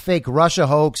to the fake Russia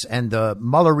hoax and the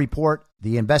Mueller report,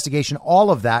 the investigation, all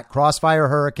of that crossfire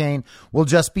hurricane will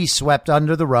just be swept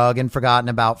under the rug and forgotten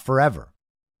about forever.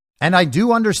 And I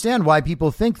do understand why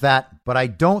people think that, but I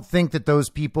don't think that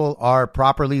those people are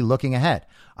properly looking ahead.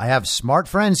 I have smart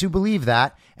friends who believe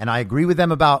that, and I agree with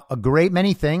them about a great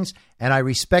many things, and I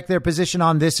respect their position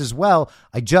on this as well.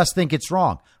 I just think it's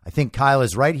wrong. I think Kyle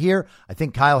is right here. I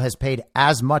think Kyle has paid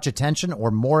as much attention or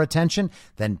more attention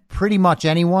than pretty much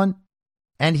anyone.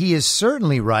 And he is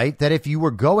certainly right that if you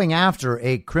were going after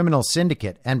a criminal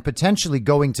syndicate and potentially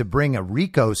going to bring a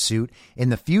RICO suit in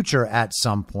the future at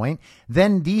some point,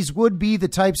 then these would be the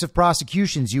types of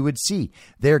prosecutions you would see.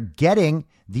 They're getting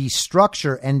the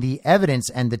structure and the evidence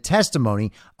and the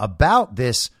testimony about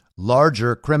this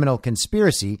larger criminal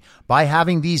conspiracy by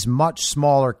having these much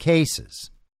smaller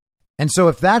cases. And so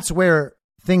if that's where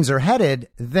things are headed,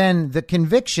 then the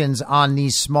convictions on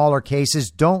these smaller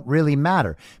cases don't really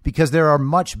matter because there are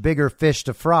much bigger fish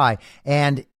to fry.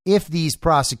 And if these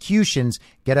prosecutions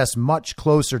get us much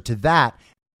closer to that,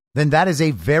 then that is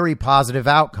a very positive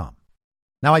outcome.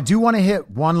 Now, I do want to hit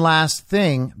one last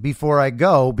thing before I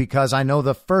go, because I know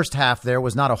the first half there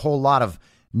was not a whole lot of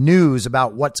news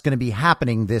about what's going to be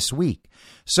happening this week.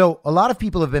 So a lot of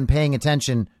people have been paying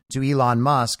attention to Elon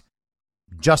Musk,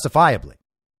 justifiably.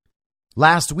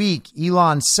 Last week,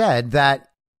 Elon said that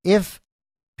if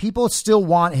people still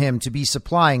want him to be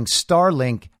supplying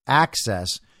Starlink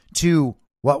access to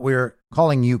what we're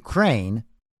calling Ukraine,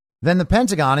 then the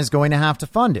Pentagon is going to have to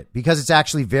fund it because it's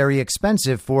actually very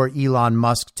expensive for Elon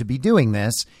Musk to be doing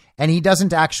this, and he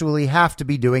doesn't actually have to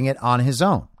be doing it on his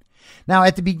own. Now,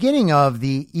 at the beginning of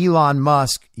the Elon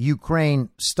Musk Ukraine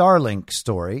Starlink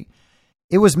story,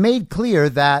 it was made clear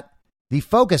that the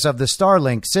focus of the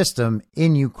Starlink system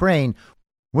in Ukraine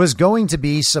was going to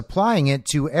be supplying it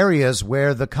to areas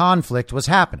where the conflict was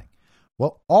happening.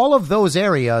 Well, all of those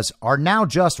areas are now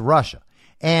just Russia,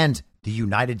 and the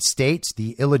United States,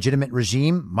 the illegitimate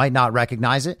regime, might not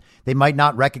recognize it. They might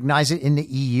not recognize it in the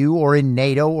EU or in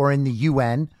NATO or in the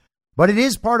UN. But it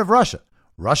is part of Russia.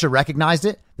 Russia recognized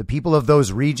it. The people of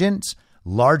those regions,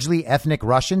 largely ethnic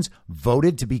Russians,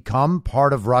 voted to become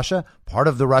part of Russia, part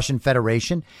of the Russian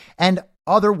Federation, and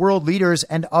other world leaders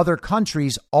and other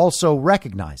countries also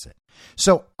recognize it.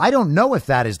 So I don't know if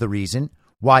that is the reason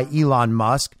why Elon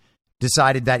Musk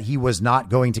decided that he was not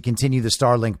going to continue the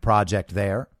Starlink project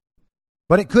there,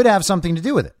 but it could have something to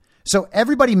do with it. So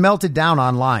everybody melted down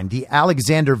online. The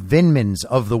Alexander Vindmans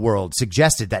of the world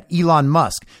suggested that Elon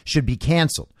Musk should be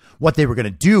canceled. What they were going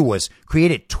to do was create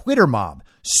a Twitter mob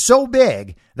so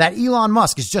big that Elon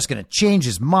Musk is just going to change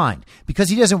his mind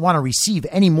because he doesn't want to receive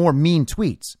any more mean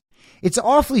tweets. It's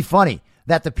awfully funny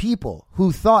that the people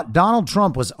who thought Donald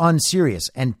Trump was unserious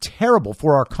and terrible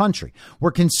for our country were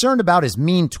concerned about his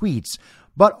mean tweets,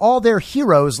 but all their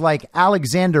heroes like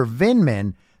Alexander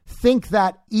Vindman think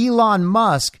that Elon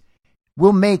Musk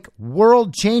will make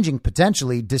world-changing,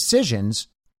 potentially, decisions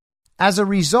as a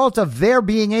result of their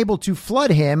being able to flood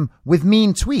him with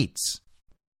mean tweets.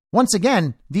 Once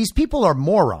again, these people are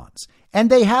morons, and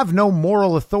they have no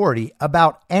moral authority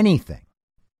about anything.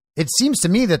 It seems to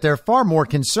me that they're far more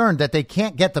concerned that they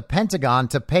can't get the Pentagon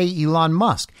to pay Elon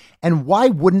Musk. And why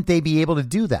wouldn't they be able to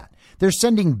do that? They're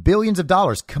sending billions of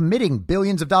dollars, committing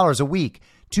billions of dollars a week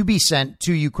to be sent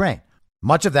to Ukraine.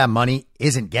 Much of that money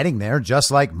isn't getting there, just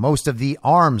like most of the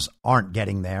arms aren't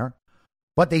getting there.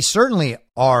 But they certainly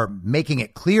are making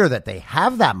it clear that they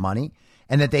have that money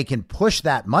and that they can push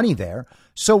that money there.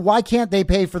 So why can't they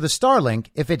pay for the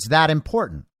Starlink if it's that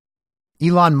important?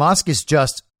 Elon Musk is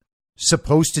just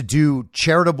supposed to do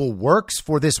charitable works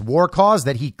for this war cause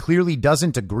that he clearly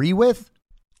doesn't agree with?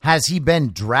 Has he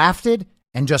been drafted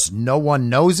and just no one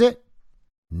knows it?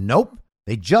 Nope.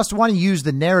 They just want to use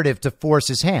the narrative to force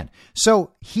his hand.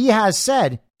 So he has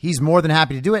said he's more than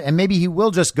happy to do it, and maybe he will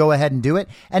just go ahead and do it.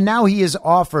 And now he has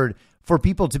offered for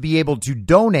people to be able to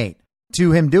donate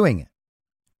to him doing it.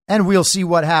 And we'll see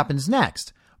what happens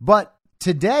next. But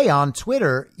today on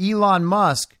Twitter, Elon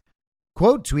Musk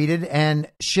quote tweeted and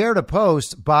shared a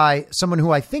post by someone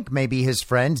who I think may be his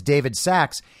friend, David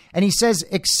Sachs, and he says,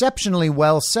 exceptionally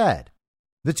well said.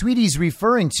 The tweet he's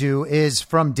referring to is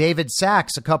from David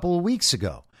Sachs a couple of weeks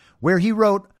ago, where he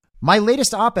wrote, "My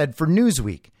latest op-ed for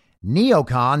Newsweek,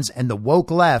 neocons and the woke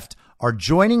left are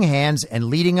joining hands and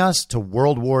leading us to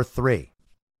World War III."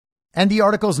 And the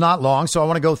article's not long, so I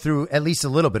want to go through at least a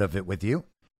little bit of it with you.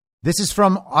 This is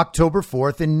from October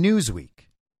 4th in Newsweek.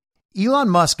 Elon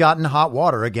Musk got in hot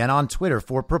water again on Twitter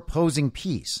for proposing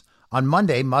peace. On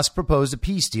Monday, Musk proposed a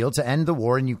peace deal to end the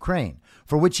war in Ukraine,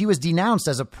 for which he was denounced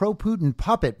as a pro-Putin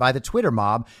puppet by the Twitter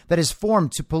mob that is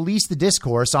formed to police the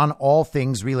discourse on all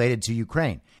things related to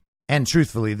Ukraine. And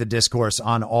truthfully, the discourse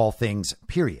on all things,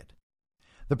 period.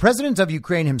 The president of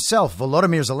Ukraine himself,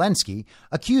 Volodymyr Zelensky,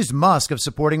 accused Musk of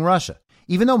supporting Russia,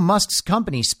 even though Musk's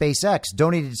company, SpaceX,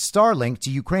 donated Starlink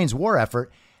to Ukraine's war effort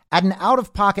at an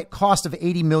out-of-pocket cost of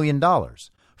 $80 million.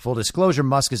 Full disclosure,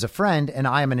 Musk is a friend, and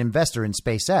I am an investor in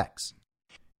SpaceX.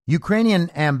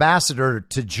 Ukrainian ambassador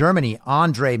to Germany,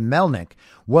 Andrei Melnik,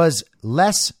 was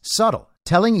less subtle,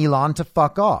 telling Elon to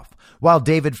fuck off, while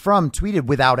David Frum tweeted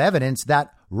without evidence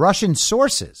that Russian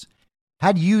sources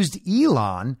had used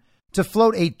Elon to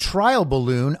float a trial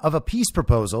balloon of a peace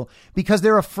proposal because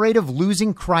they're afraid of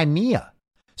losing Crimea.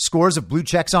 Scores of blue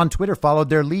checks on Twitter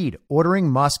followed their lead, ordering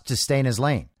Musk to stay in his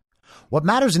lane. What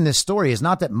matters in this story is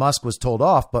not that Musk was told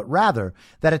off, but rather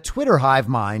that a Twitter hive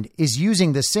mind is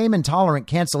using the same intolerant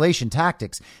cancellation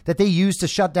tactics that they use to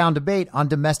shut down debate on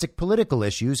domestic political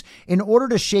issues in order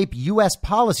to shape U.S.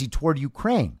 policy toward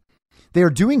Ukraine. They are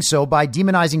doing so by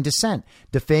demonizing dissent,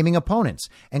 defaming opponents,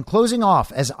 and closing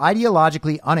off as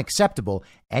ideologically unacceptable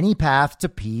any path to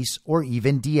peace or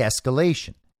even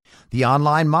de-escalation. The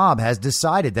online mob has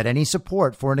decided that any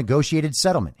support for a negotiated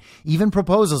settlement, even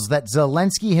proposals that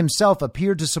Zelensky himself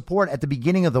appeared to support at the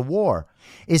beginning of the war,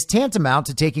 is tantamount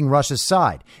to taking Russia's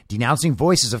side, denouncing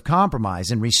voices of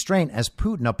compromise and restraint as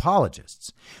Putin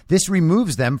apologists. This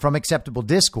removes them from acceptable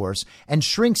discourse and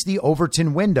shrinks the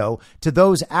Overton window to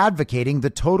those advocating the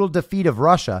total defeat of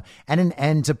Russia and an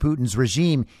end to Putin's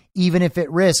regime, even if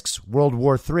it risks World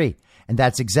War III. And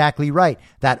that's exactly right.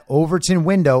 That Overton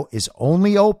window is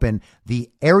only open. The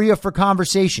area for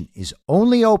conversation is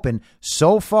only open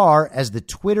so far as the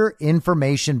Twitter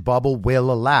information bubble will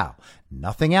allow.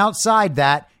 Nothing outside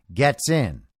that gets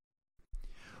in.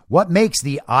 What makes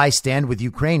the I Stand With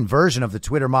Ukraine version of the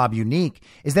Twitter mob unique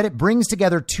is that it brings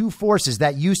together two forces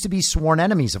that used to be sworn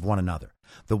enemies of one another,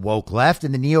 the woke left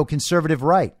and the neoconservative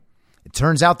right. It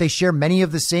turns out they share many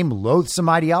of the same loathsome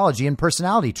ideology and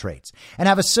personality traits and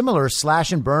have a similar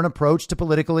slash and burn approach to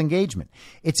political engagement.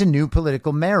 It's a new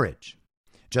political marriage.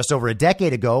 Just over a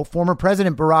decade ago, former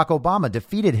President Barack Obama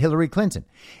defeated Hillary Clinton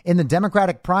in the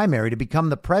Democratic primary to become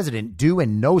the president, due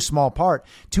in no small part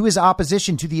to his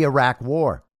opposition to the Iraq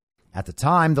War. At the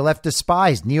time, the left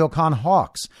despised neocon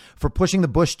hawks for pushing the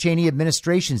Bush-Cheney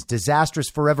administration's disastrous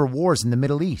forever wars in the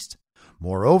Middle East.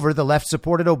 Moreover, the left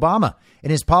supported Obama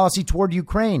in his policy toward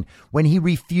Ukraine when he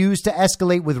refused to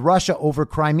escalate with Russia over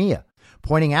Crimea,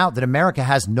 pointing out that America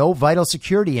has no vital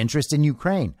security interest in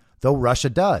Ukraine, though Russia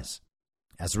does.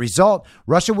 As a result,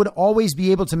 Russia would always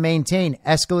be able to maintain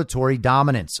escalatory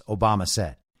dominance, Obama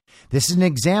said. This is an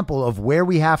example of where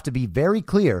we have to be very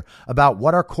clear about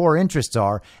what our core interests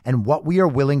are and what we are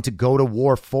willing to go to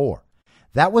war for.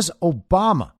 That was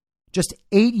Obama just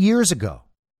 8 years ago.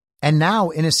 And now,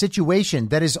 in a situation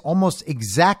that is almost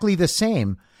exactly the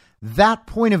same, that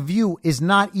point of view is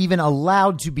not even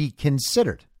allowed to be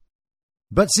considered.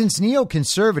 But since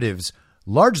neoconservatives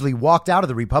largely walked out of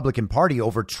the Republican Party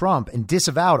over Trump and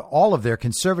disavowed all of their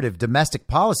conservative domestic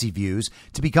policy views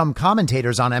to become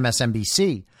commentators on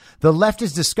MSNBC, the left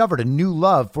has discovered a new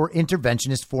love for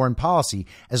interventionist foreign policy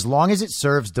as long as it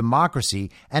serves democracy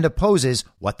and opposes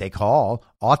what they call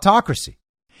autocracy,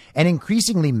 an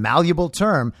increasingly malleable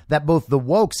term that both the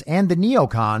wokes and the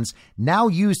neocons now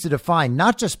use to define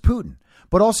not just Putin,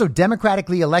 but also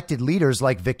democratically elected leaders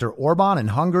like Viktor Orban in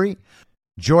Hungary,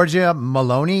 Giorgia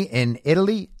Meloni in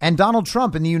Italy, and Donald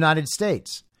Trump in the United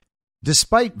States.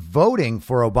 Despite voting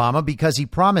for Obama because he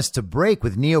promised to break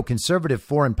with neoconservative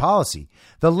foreign policy,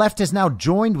 the left has now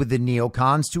joined with the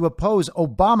neocons to oppose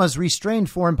Obama's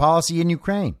restrained foreign policy in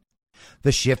Ukraine.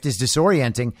 The shift is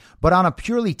disorienting, but on a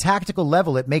purely tactical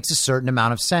level, it makes a certain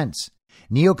amount of sense.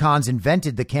 Neocons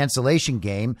invented the cancellation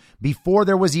game before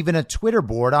there was even a Twitter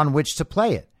board on which to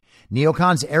play it.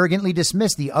 Neocons arrogantly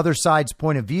dismiss the other side's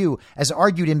point of view as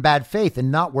argued in bad faith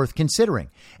and not worth considering,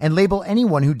 and label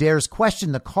anyone who dares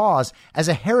question the cause as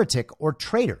a heretic or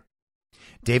traitor.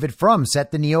 David Frum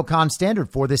set the neocon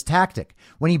standard for this tactic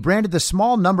when he branded the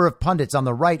small number of pundits on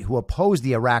the right who opposed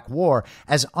the Iraq War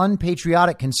as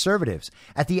unpatriotic conservatives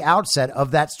at the outset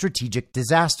of that strategic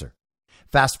disaster.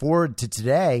 Fast forward to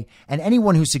today, and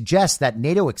anyone who suggests that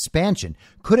NATO expansion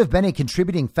could have been a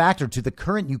contributing factor to the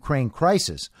current Ukraine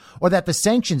crisis, or that the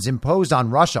sanctions imposed on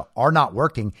Russia are not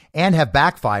working and have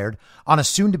backfired on a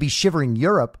soon-to-be shivering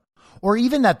Europe, or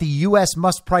even that the U.S.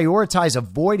 must prioritize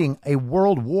avoiding a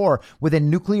world war with a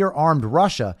nuclear-armed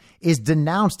Russia, is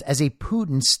denounced as a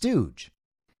Putin stooge.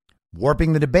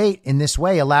 Warping the debate in this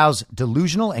way allows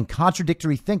delusional and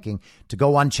contradictory thinking to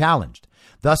go unchallenged.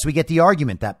 Thus, we get the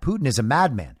argument that Putin is a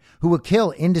madman who will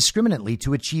kill indiscriminately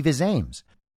to achieve his aims.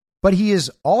 But he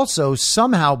is also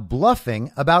somehow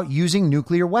bluffing about using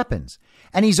nuclear weapons.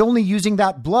 And he's only using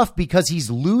that bluff because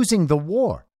he's losing the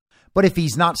war. But if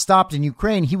he's not stopped in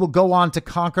Ukraine, he will go on to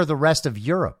conquer the rest of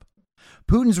Europe.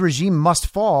 Putin's regime must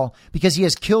fall because he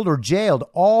has killed or jailed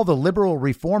all the liberal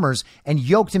reformers and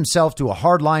yoked himself to a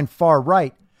hardline far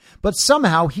right. But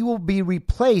somehow he will be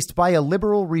replaced by a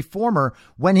liberal reformer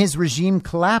when his regime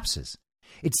collapses.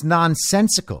 It's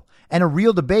nonsensical, and a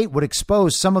real debate would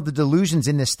expose some of the delusions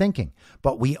in this thinking,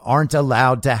 but we aren't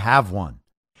allowed to have one.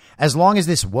 As long as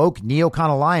this woke neocon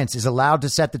alliance is allowed to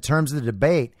set the terms of the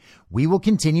debate, we will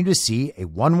continue to see a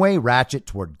one-way ratchet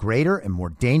toward greater and more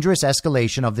dangerous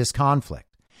escalation of this conflict.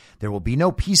 There will be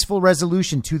no peaceful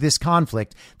resolution to this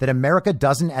conflict that America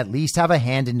doesn't at least have a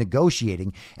hand in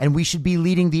negotiating, and we should be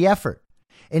leading the effort.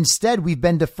 Instead, we've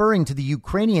been deferring to the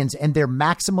Ukrainians and their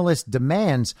maximalist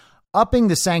demands, upping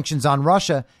the sanctions on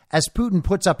Russia as Putin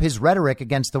puts up his rhetoric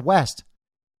against the West.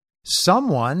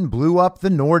 Someone blew up the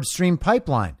Nord Stream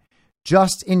pipeline,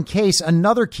 just in case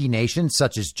another key nation,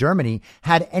 such as Germany,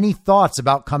 had any thoughts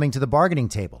about coming to the bargaining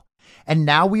table. And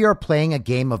now we are playing a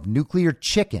game of nuclear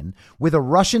chicken with a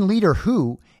Russian leader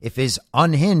who, if his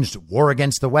unhinged war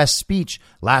against the West speech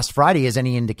last Friday is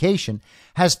any indication,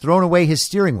 has thrown away his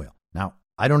steering wheel. Now,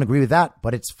 I don't agree with that,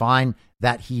 but it's fine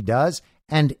that he does,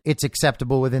 and it's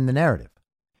acceptable within the narrative.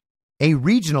 A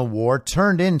regional war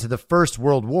turned into the First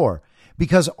World War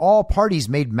because all parties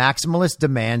made maximalist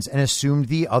demands and assumed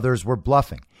the others were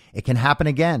bluffing. It can happen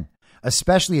again,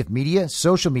 especially if media,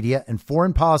 social media, and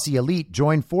foreign policy elite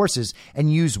join forces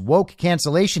and use woke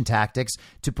cancellation tactics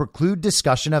to preclude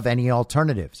discussion of any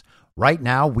alternatives. Right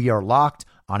now, we are locked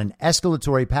on an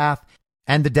escalatory path,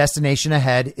 and the destination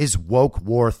ahead is woke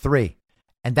war 3.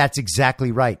 And that's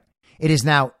exactly right. It is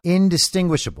now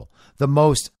indistinguishable. The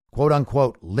most, quote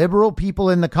unquote, liberal people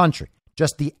in the country,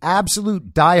 just the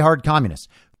absolute diehard communists,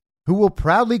 who will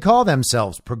proudly call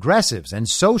themselves progressives and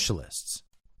socialists,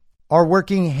 are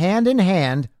working hand in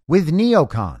hand with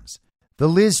neocons, the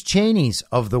Liz Cheneys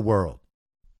of the world.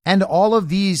 And all of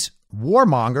these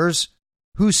warmongers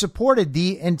who supported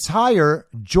the entire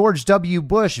George W.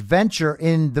 Bush venture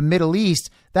in the Middle East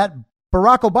that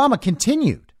Barack Obama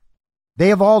continued. They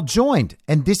have all joined,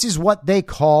 and this is what they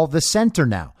call the center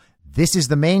now. This is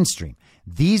the mainstream.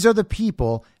 These are the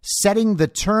people setting the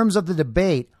terms of the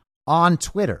debate on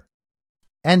Twitter.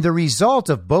 And the result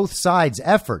of both sides'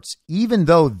 efforts, even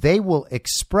though they will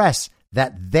express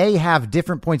that they have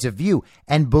different points of view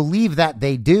and believe that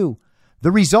they do,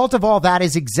 the result of all that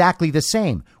is exactly the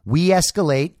same. We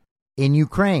escalate in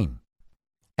Ukraine.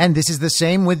 And this is the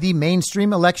same with the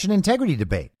mainstream election integrity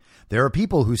debate. There are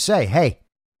people who say, hey,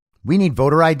 we need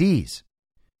voter IDs.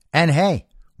 And hey,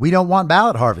 we don't want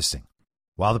ballot harvesting.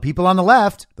 While the people on the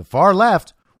left, the far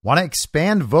left, want to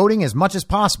expand voting as much as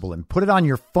possible and put it on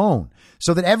your phone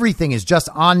so that everything is just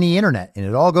on the internet and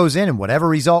it all goes in and whatever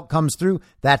result comes through,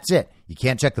 that's it. You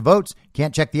can't check the votes,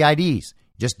 can't check the IDs.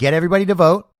 Just get everybody to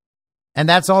vote. And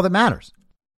that's all that matters.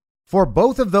 For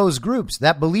both of those groups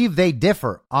that believe they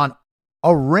differ on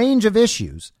a range of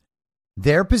issues,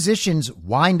 their positions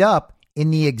wind up in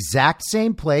the exact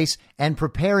same place and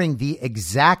preparing the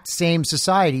exact same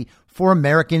society for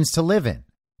Americans to live in.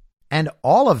 And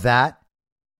all of that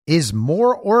is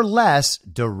more or less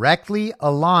directly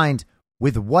aligned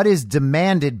with what is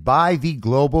demanded by the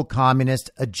global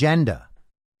communist agenda.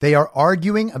 They are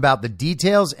arguing about the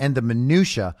details and the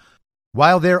minutia,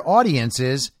 while their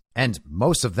audiences, and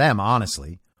most of them,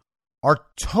 honestly, are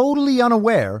totally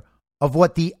unaware of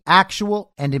what the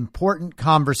actual and important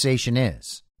conversation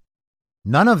is.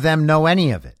 None of them know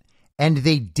any of it, and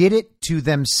they did it to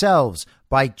themselves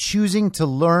by choosing to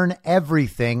learn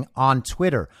everything on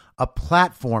Twitter, a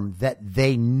platform that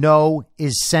they know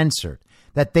is censored,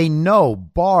 that they know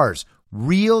bars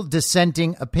real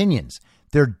dissenting opinions.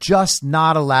 They're just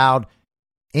not allowed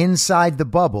inside the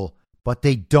bubble, but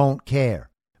they don't care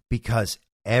because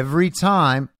every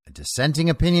time a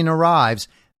dissenting opinion arrives,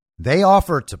 they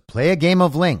offer to play a game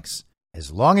of links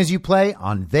as long as you play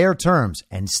on their terms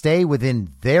and stay within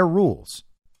their rules.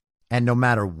 And no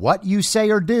matter what you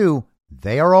say or do,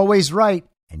 they are always right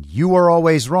and you are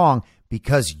always wrong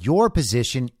because your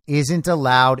position isn't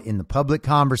allowed in the public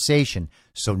conversation,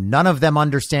 so none of them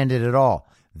understand it at all.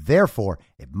 Therefore,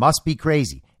 it must be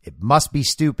crazy, it must be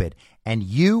stupid, and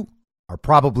you are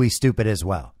probably stupid as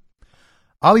well.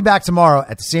 I'll be back tomorrow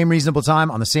at the same reasonable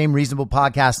time on the same reasonable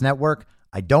podcast network.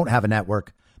 I don't have a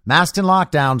network. Masks and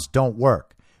lockdowns don't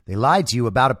work. They lied to you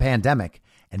about a pandemic,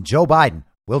 and Joe Biden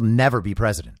will never be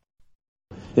president.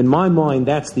 In my mind,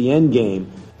 that's the end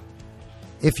game.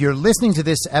 If you're listening to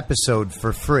this episode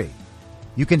for free,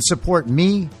 you can support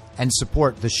me and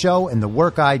support the show and the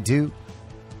work I do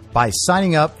by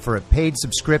signing up for a paid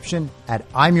subscription at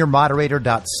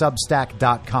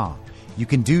imyourmoderator.substack.com. You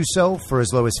can do so for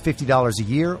as low as $50 a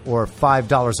year or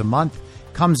 $5 a month.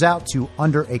 Comes out to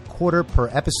under $0.25 per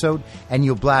episode, and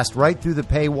you'll blast right through the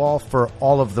paywall for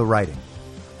all of the writing.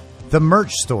 The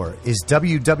merch store is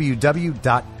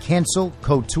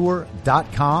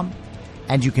www.cancelcouture.com,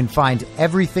 and you can find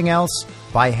everything else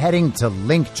by heading to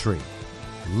Linktree,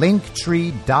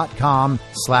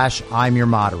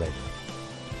 linktree.com/I'mYourModerator.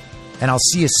 And I'll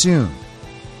see you soon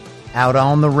out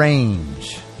on the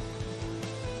range.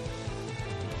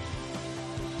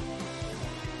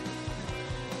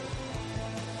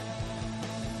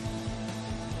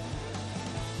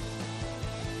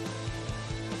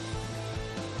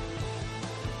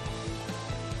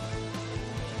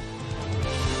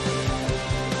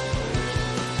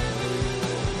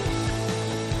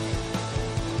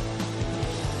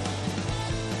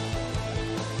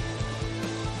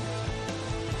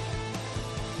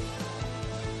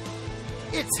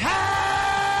 It's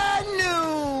high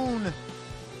noon.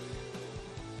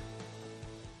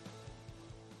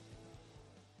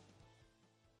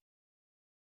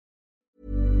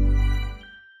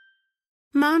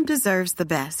 Mom deserves the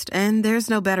best, and there's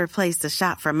no better place to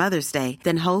shop for Mother's Day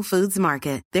than Whole Foods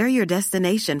Market. They're your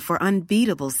destination for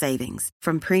unbeatable savings,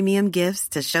 from premium gifts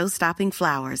to show-stopping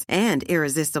flowers and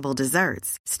irresistible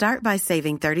desserts. Start by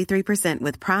saving 33%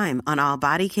 with Prime on all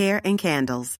body care and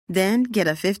candles. Then get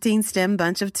a 15-stem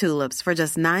bunch of tulips for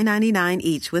just $9.99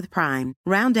 each with Prime.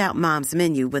 Round out Mom's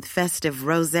menu with festive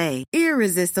rosé,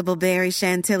 irresistible berry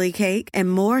chantilly cake,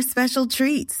 and more special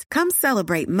treats. Come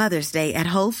celebrate Mother's Day at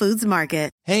Whole Foods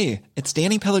Market. Hey, it's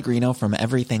Danny Pellegrino from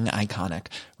Everything Iconic.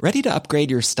 Ready to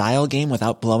upgrade your style game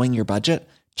without blowing your budget?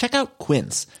 Check out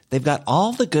Quince. They've got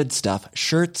all the good stuff,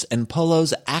 shirts and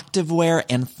polos, activewear,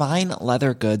 and fine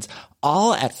leather goods,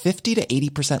 all at 50 to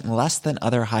 80% less than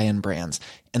other high-end brands.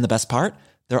 And the best part?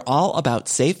 They're all about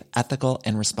safe, ethical,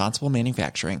 and responsible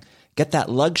manufacturing. Get that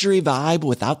luxury vibe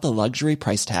without the luxury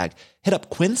price tag. Hit up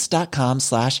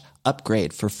quince.com/upgrade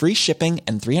upgrade for free shipping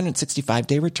and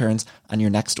 365-day returns on your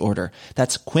next order.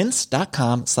 That's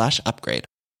quince.com/upgrade.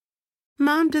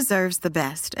 Mom deserves the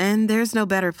best, and there's no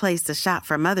better place to shop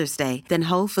for Mother's Day than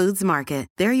Whole Foods Market.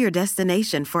 They're your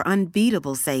destination for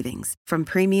unbeatable savings, from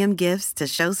premium gifts to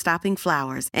show-stopping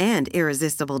flowers and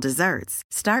irresistible desserts.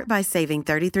 Start by saving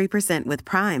 33% with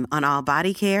Prime on all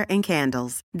body care and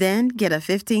candles. Then get a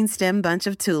 15-stem bunch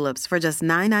of tulips for just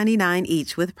 $9.99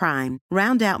 each with Prime.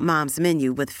 Round out Mom's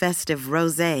menu with festive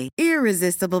rosé,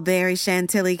 irresistible berry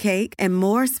chantilly cake, and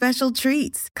more special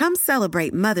treats. Come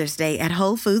celebrate Mother's Day at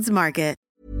Whole Foods Market.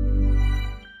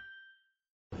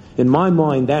 In my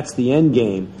mind, that's the end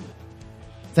game.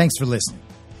 Thanks for listening.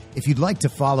 If you'd like to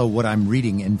follow what I'm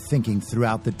reading and thinking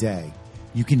throughout the day,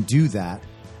 you can do that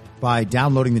by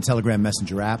downloading the Telegram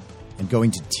Messenger app and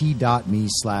going to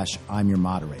t.me/I'm your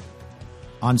moderator.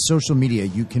 On social media,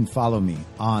 you can follow me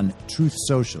on Truth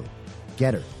Social,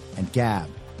 Getter, and Gab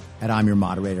at I'm your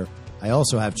moderator. I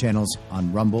also have channels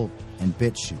on Rumble and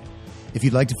BitChute. If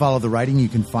you'd like to follow the writing, you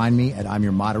can find me at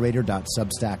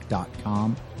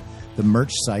imyourmoderator.substack.com. The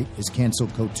merch site is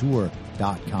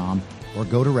cancelcouture.com, or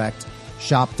go direct,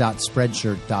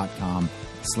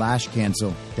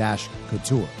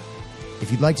 shop.spreadshirt.com/cancel-couture.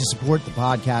 If you'd like to support the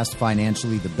podcast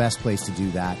financially, the best place to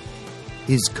do that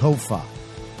is Ko-Fi.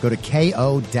 Go to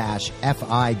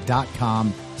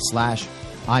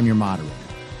ko-fi.com/I'm your moderator.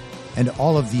 And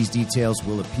all of these details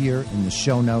will appear in the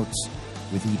show notes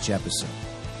with each episode.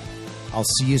 I'll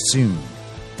see you soon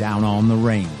down on the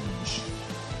range.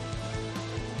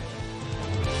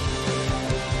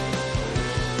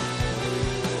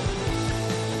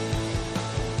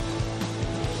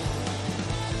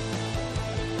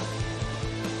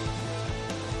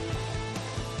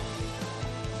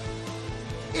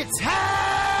 It's